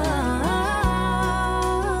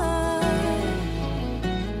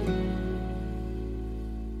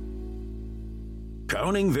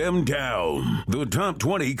 Counting them down. The Top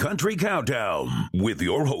 20 Country Countdown with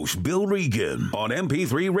your host, Bill Regan on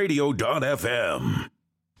mp3radio.fm.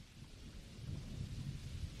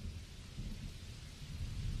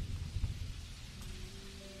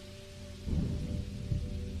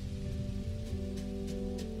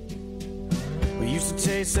 We used to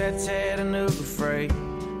chase that Chattanooga freight,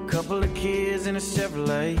 couple of kids in a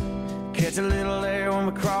Chevrolet, catch a little air when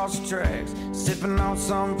we cross the tracks, sipping on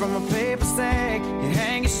something from a paper sack. You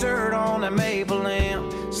hang your shirt on that maple limb,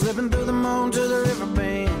 slipping through the moon to the river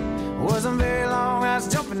bend. Wasn't very long, I was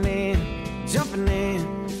jumping in.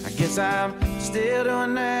 I guess I'm still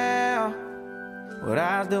doing now what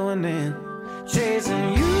I was doing then,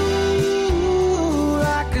 chasing you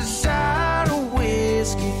like a shot of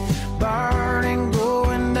whiskey, burning,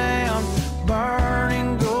 going down,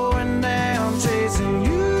 chasing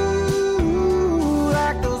you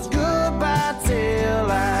like those goodbye tail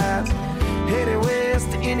lights, headed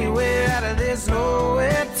west to anywhere out of this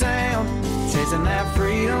nowhere town, chasing that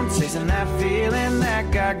freedom, chasing that feeling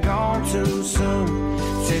that got gone too soon,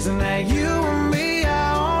 chasing that you and me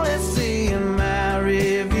I only see in my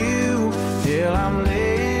review, till I'm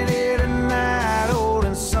laying here tonight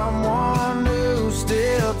holding someone new,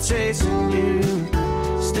 still chasing you,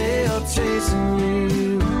 still chasing you.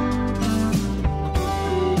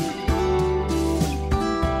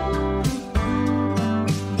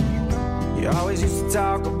 You always used to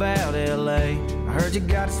talk about LA, I heard you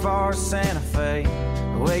got as far as Santa Fe.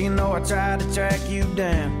 Well, you know I tried to track you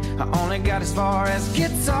down, I only got as far as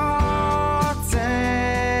Guitar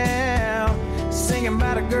Town, singing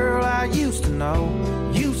about a girl I used to know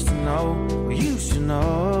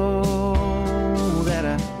that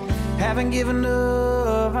I haven't given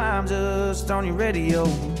up. I'm just on your radio,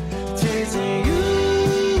 chasing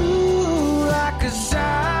you like a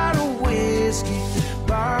shot of whiskey,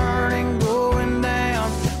 burning, going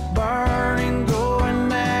down,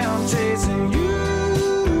 chasing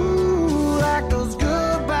you like those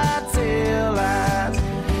goodbye tail lights,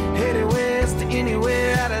 headed west to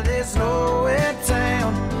anywhere out of this nowhere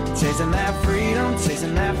town, chasing that freedom,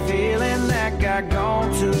 chasing that feeling that got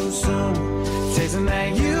gone too soon, chasing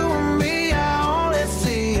that you and me I only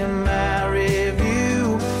see in my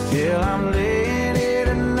review, till I'm laying here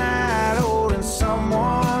tonight holding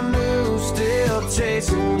someone new, still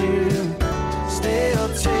chasing you, still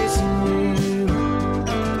chasing you.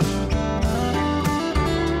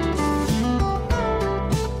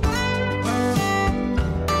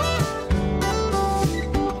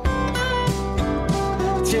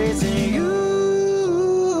 Chasing you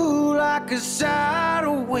like a shot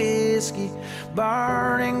of whiskey,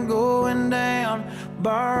 burning, going down,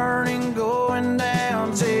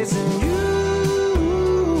 chasing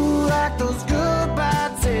you like those goodbye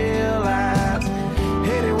tail lights,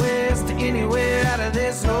 headed west to anywhere out of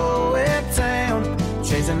this nowhere town,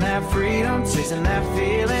 chasing that freedom, chasing that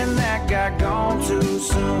feeling that got gone too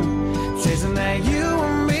soon, chasing that you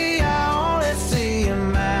and me I only see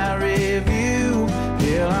in my review,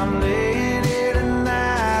 till I'm laying here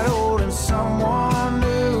tonight holding someone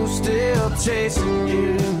new, still chasing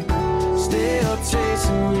you, still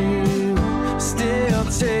chasing you, still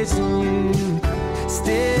chasing you,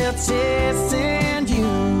 still chasing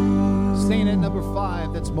you. Staying at number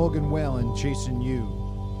 5, that's Morgan Wallen, Chasing You.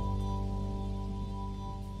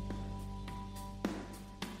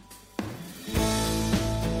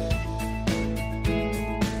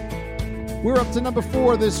 We're up to number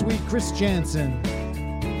 4 this week, Chris Jansen.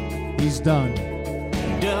 He's Done.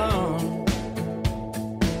 Done.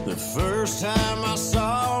 The first time I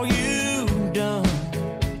saw you, done.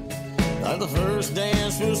 Like the first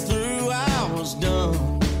dance was through, I was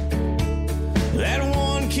done. That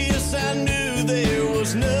one kiss, I knew there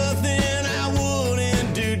was nothing I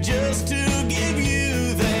wouldn't do just to give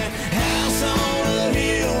you that house on a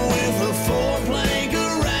hill with a four-plank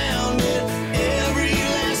around it. Every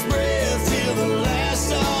last breath till the last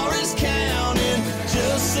star is counting.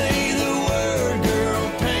 Just say the word, girl,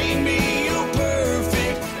 paint me, you're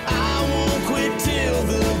perfect. I won't quit till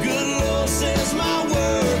the good Lord says my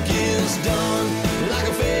work is done. Like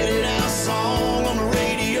a faded out song on the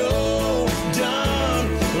radio. Done.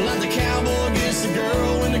 Like the cowboy gets the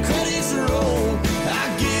girl when the credits roll. I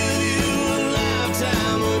give you a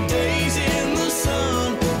lifetime of days in the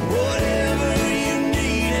sun. Whatever you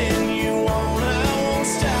need and you want, I won't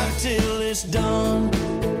stop till it's done.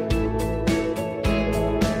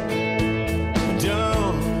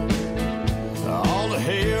 Done. All the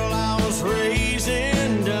hell I was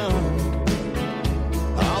raising, done.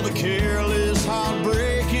 All the careless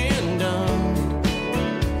heartbreaking, done.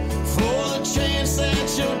 For the chance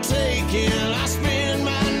that you're taking, I spend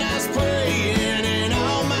my nights praying and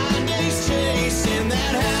all my days chasing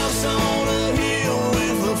that house on a hill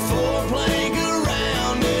with a four-plank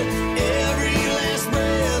around it. Every last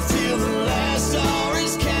breath till the last star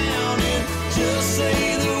is counting. Just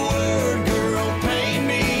say the word, girl, paint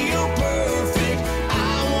me, you're perfect.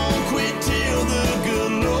 I won't quit till the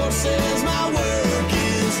good Lord says my work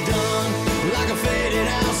is done. Like a faded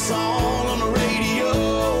out song on the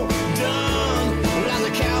radio. Done. Like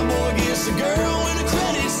the cowboy gets the girl when the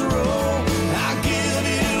credits roll. I give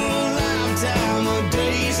you a lifetime of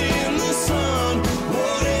days in the sun.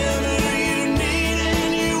 Whatever you need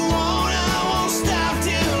and you want, I won't stop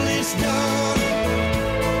till it's done.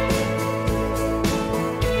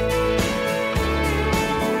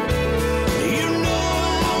 You know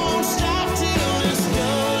I won't stop till it's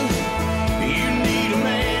done. You need a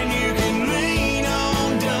man you can lean on,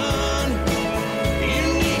 done. You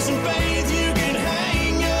need some faith you can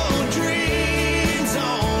hang your dreams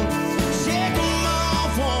on. Check 'em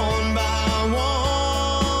off one by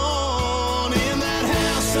one. In the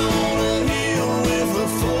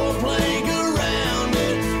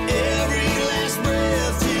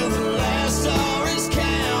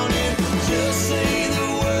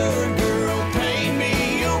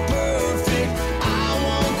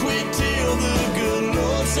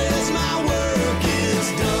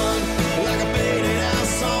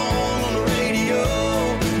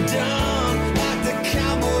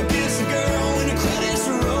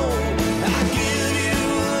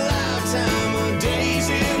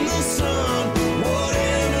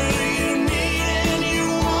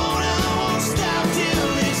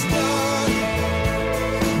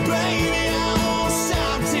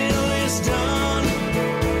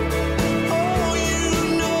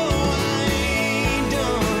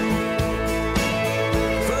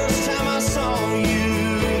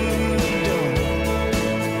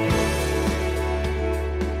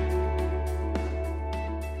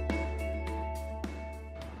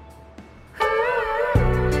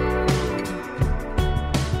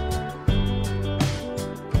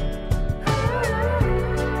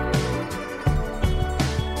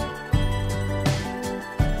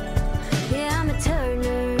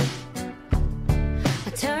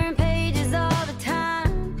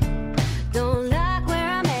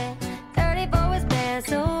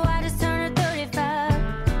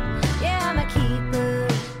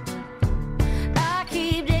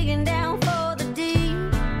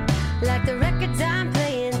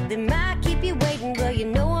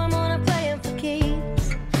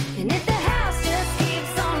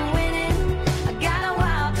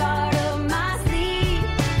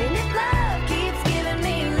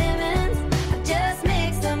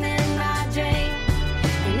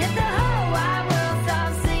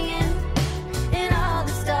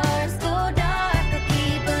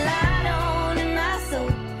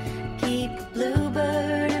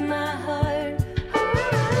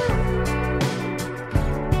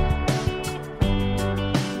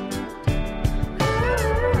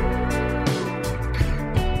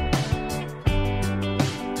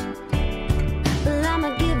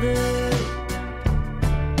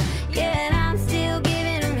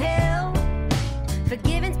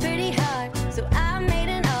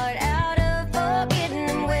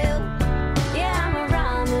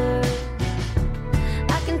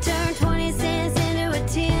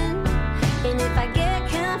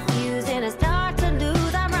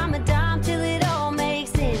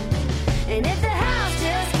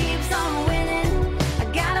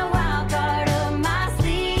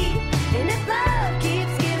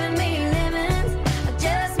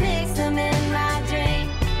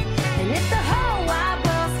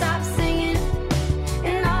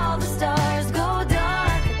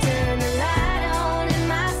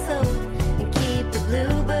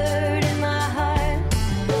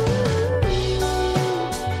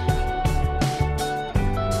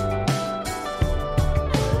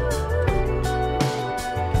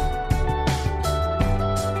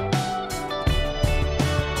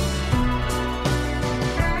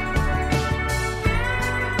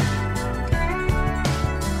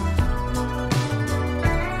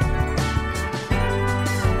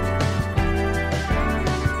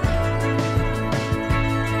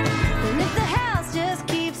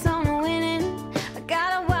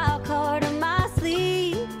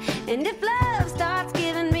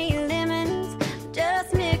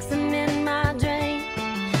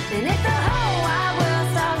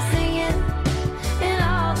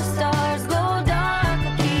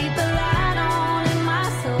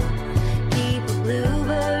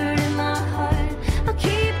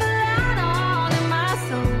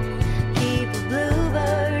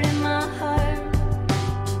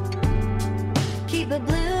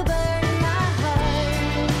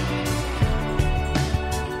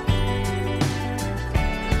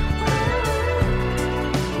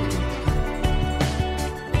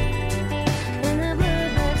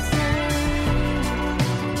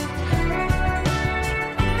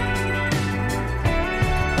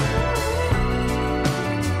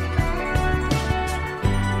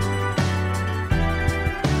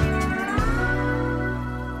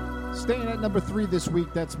 3 this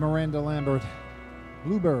week. That's Miranda Lambert,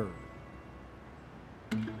 Bluebird.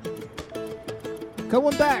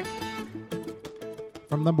 Going back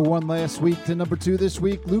from number 1 last week to number 2 this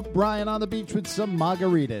week, Luke Bryan on the beach with some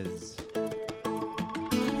margaritas.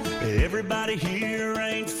 Everybody here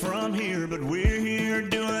ain't from here, but we're here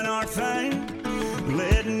doing our thing.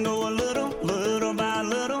 Letting go a little, little by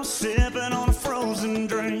little, sipping on a frozen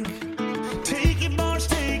drink. Tiki bars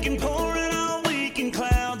taking, pouring all weekend,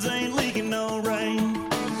 clouds ain't leaking no rain.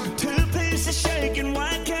 2 pieces shaking,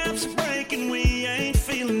 white caps breaking, we ain't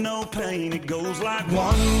feeling no pain. It goes like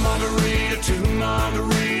 1 margarita, 2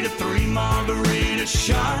 margarita, 3 margarita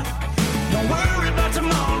shot. Don't worry about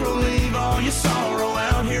tomorrow, leave all your sorrow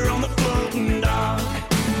out here on the floating dock.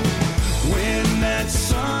 When that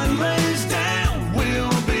sun lays down,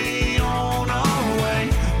 we'll be on our way.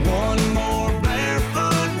 1 more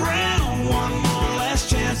barefoot round, 1 more last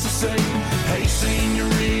chance to say, hey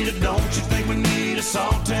senorita, don't you think we need a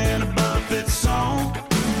salt and a buffet song?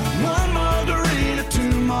 1 margarita,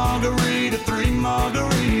 2 margarita, 3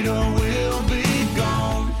 margarita, we'll be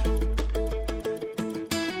gone.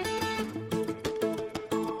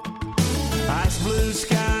 Ice blue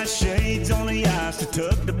sky, shades on the ice to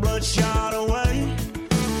tuck the bloodshot away.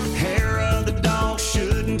 Hair of the dog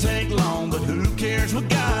shouldn't take long, but who cares, we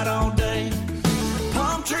got all day.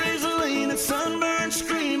 Palm trees are leaning, sunburned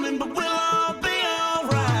screaming, but we'll all be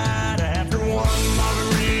alright. After 1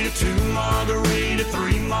 margarita, 2 margarita,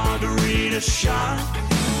 3 margarita shot.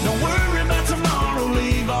 Don't worry about tomorrow,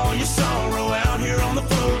 leave all your sorrow out here on the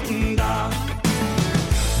floating dock.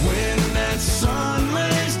 When that sun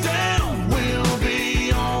lays down, we'll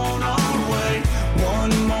be on our way.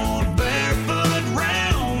 1 more barefoot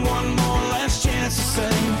round, 1 more last chance to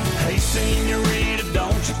say, hey senorita,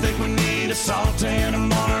 don't you think we need a salt and a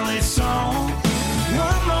Marley song?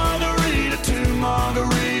 1 margarita, 2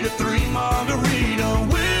 margarita, 3 margarita,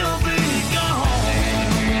 we'll be gone.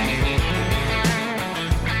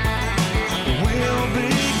 We'll be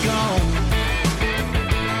gone.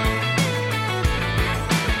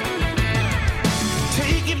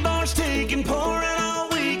 Tiki bars taking, pouring all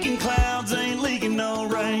weekend, clouds ain't leaking no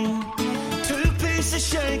rain. 2 pieces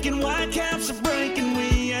shaking, white caps are breaking,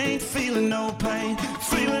 we ain't feeling no pain,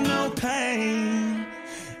 feeling no pain.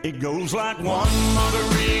 It goes like 1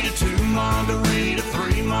 margarita, 2 margarita,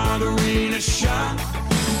 3 margarita shot.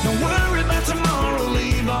 Don't worry about tomorrow,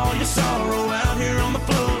 leave all your sorrow out here on the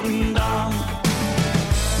floating dock.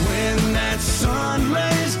 When that sun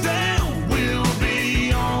lays down, we'll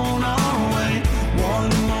be on our way. 1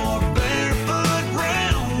 more barefoot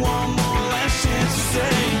round, 1 more last chance to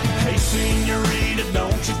say, hey senorita,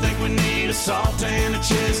 don't you think we need a salt and a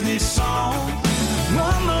Chesney song?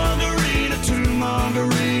 1 margarita, 2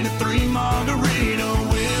 margarita, 3 margarita,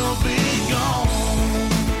 we'll be gone.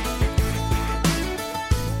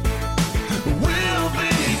 We'll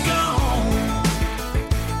be gone.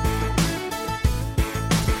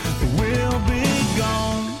 We'll be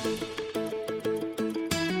gone.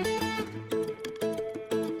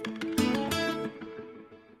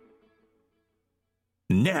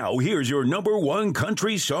 Now, here's your number 1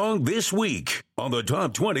 country song this week on the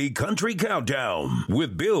Top 20 Country Countdown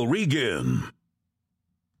with Bill Regan.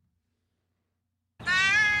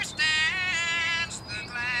 There stands the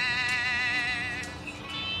glass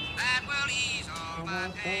that will ease all my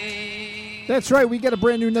pain. That's right, we got a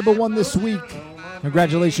brand new number 1 this week.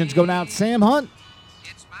 Congratulations going out, Sam Hunt.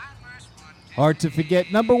 It's my first one. Hard to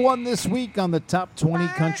forget, number 1 this week on the Top 20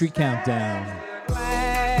 Country Countdown.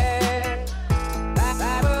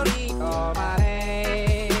 That will ease all my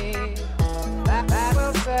pain. That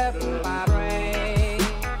will settle my brain.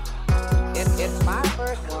 It's my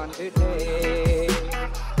first one today.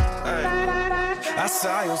 I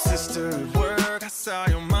saw your sister at work, I saw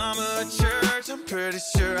your mama at church. I'm pretty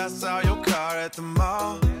sure I saw your car at the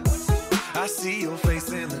mall. I see your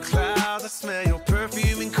face in the clouds, I smell your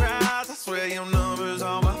perfume in crowds. I swear your number's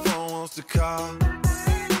on my phone, wants to call.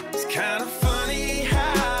 It's kind of funny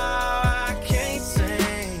how I can't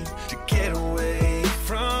seem to get away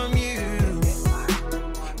from you.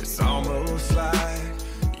 It's almost like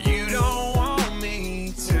you don't want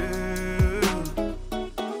me to.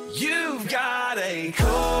 You've got a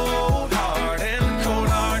cold heart and a cold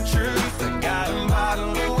hard truth. I got a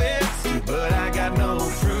bottle of whiskey, but I got no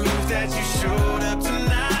proof that you showed up to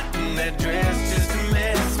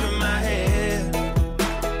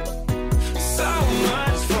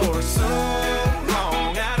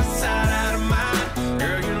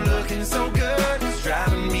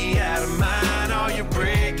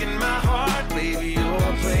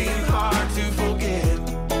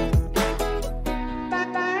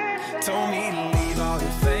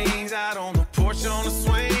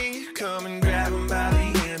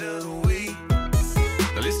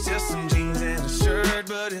just some jeans and a shirt,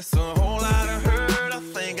 but it's a whole lot of hurt. I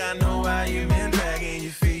think I know why you've been dragging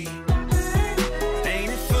your feet.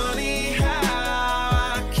 Ain't it funny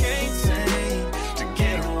how I can't seem to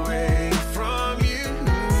get away from you?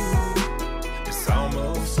 It's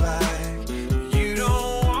almost like you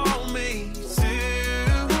don't want me to.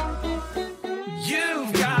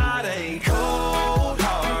 You've got a cold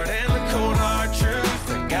heart and the cold hard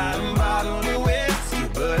truth. I got a bottle of whiskey,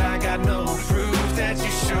 but I got no proof that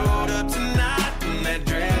you showed up tonight in that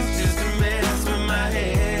dress just to mess with my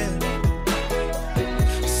head.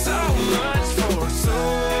 So much for so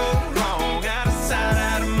long, out of sight,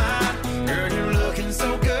 out of mind. Girl, you're looking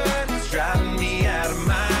so good, it's driving me out of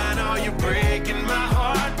mind. Oh, you're breaking my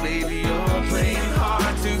heart, baby, you're playing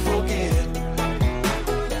hard to forget.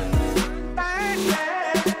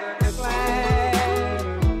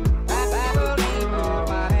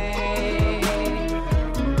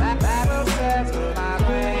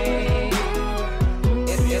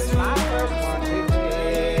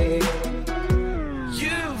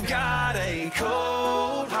 You've got a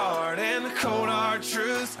cold heart and a cold hard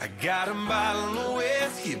truth. I got a bottle of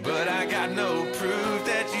whiskey, but I got no proof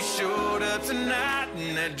that you showed up tonight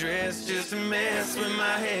in that dress just to mess with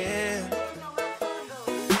my head.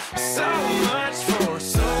 So much for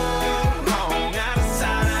so long, out of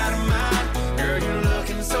sight, out of mind. Girl, you're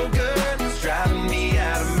looking so good, it's driving me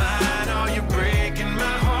out of mind. Oh, you're breaking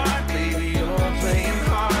my heart, baby, you're playing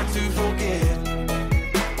hard to forget.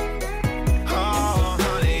 Oh,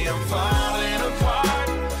 honey, I'm falling apart,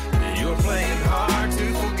 and you're playing hard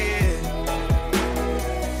to forget.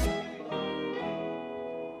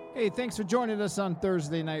 Hey, thanks for joining us on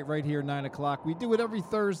Thursday night right here, 9 o'clock. We do it every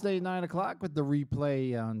Thursday, 9 o'clock, with the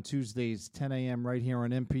replay on Tuesdays, 10 a.m. right here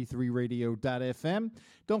on mp3radio.fm.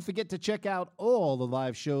 Don't forget to check out all the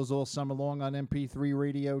live shows all summer long on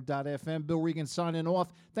mp3radio.fm. Bill Regan signing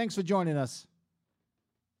off. Thanks for joining us.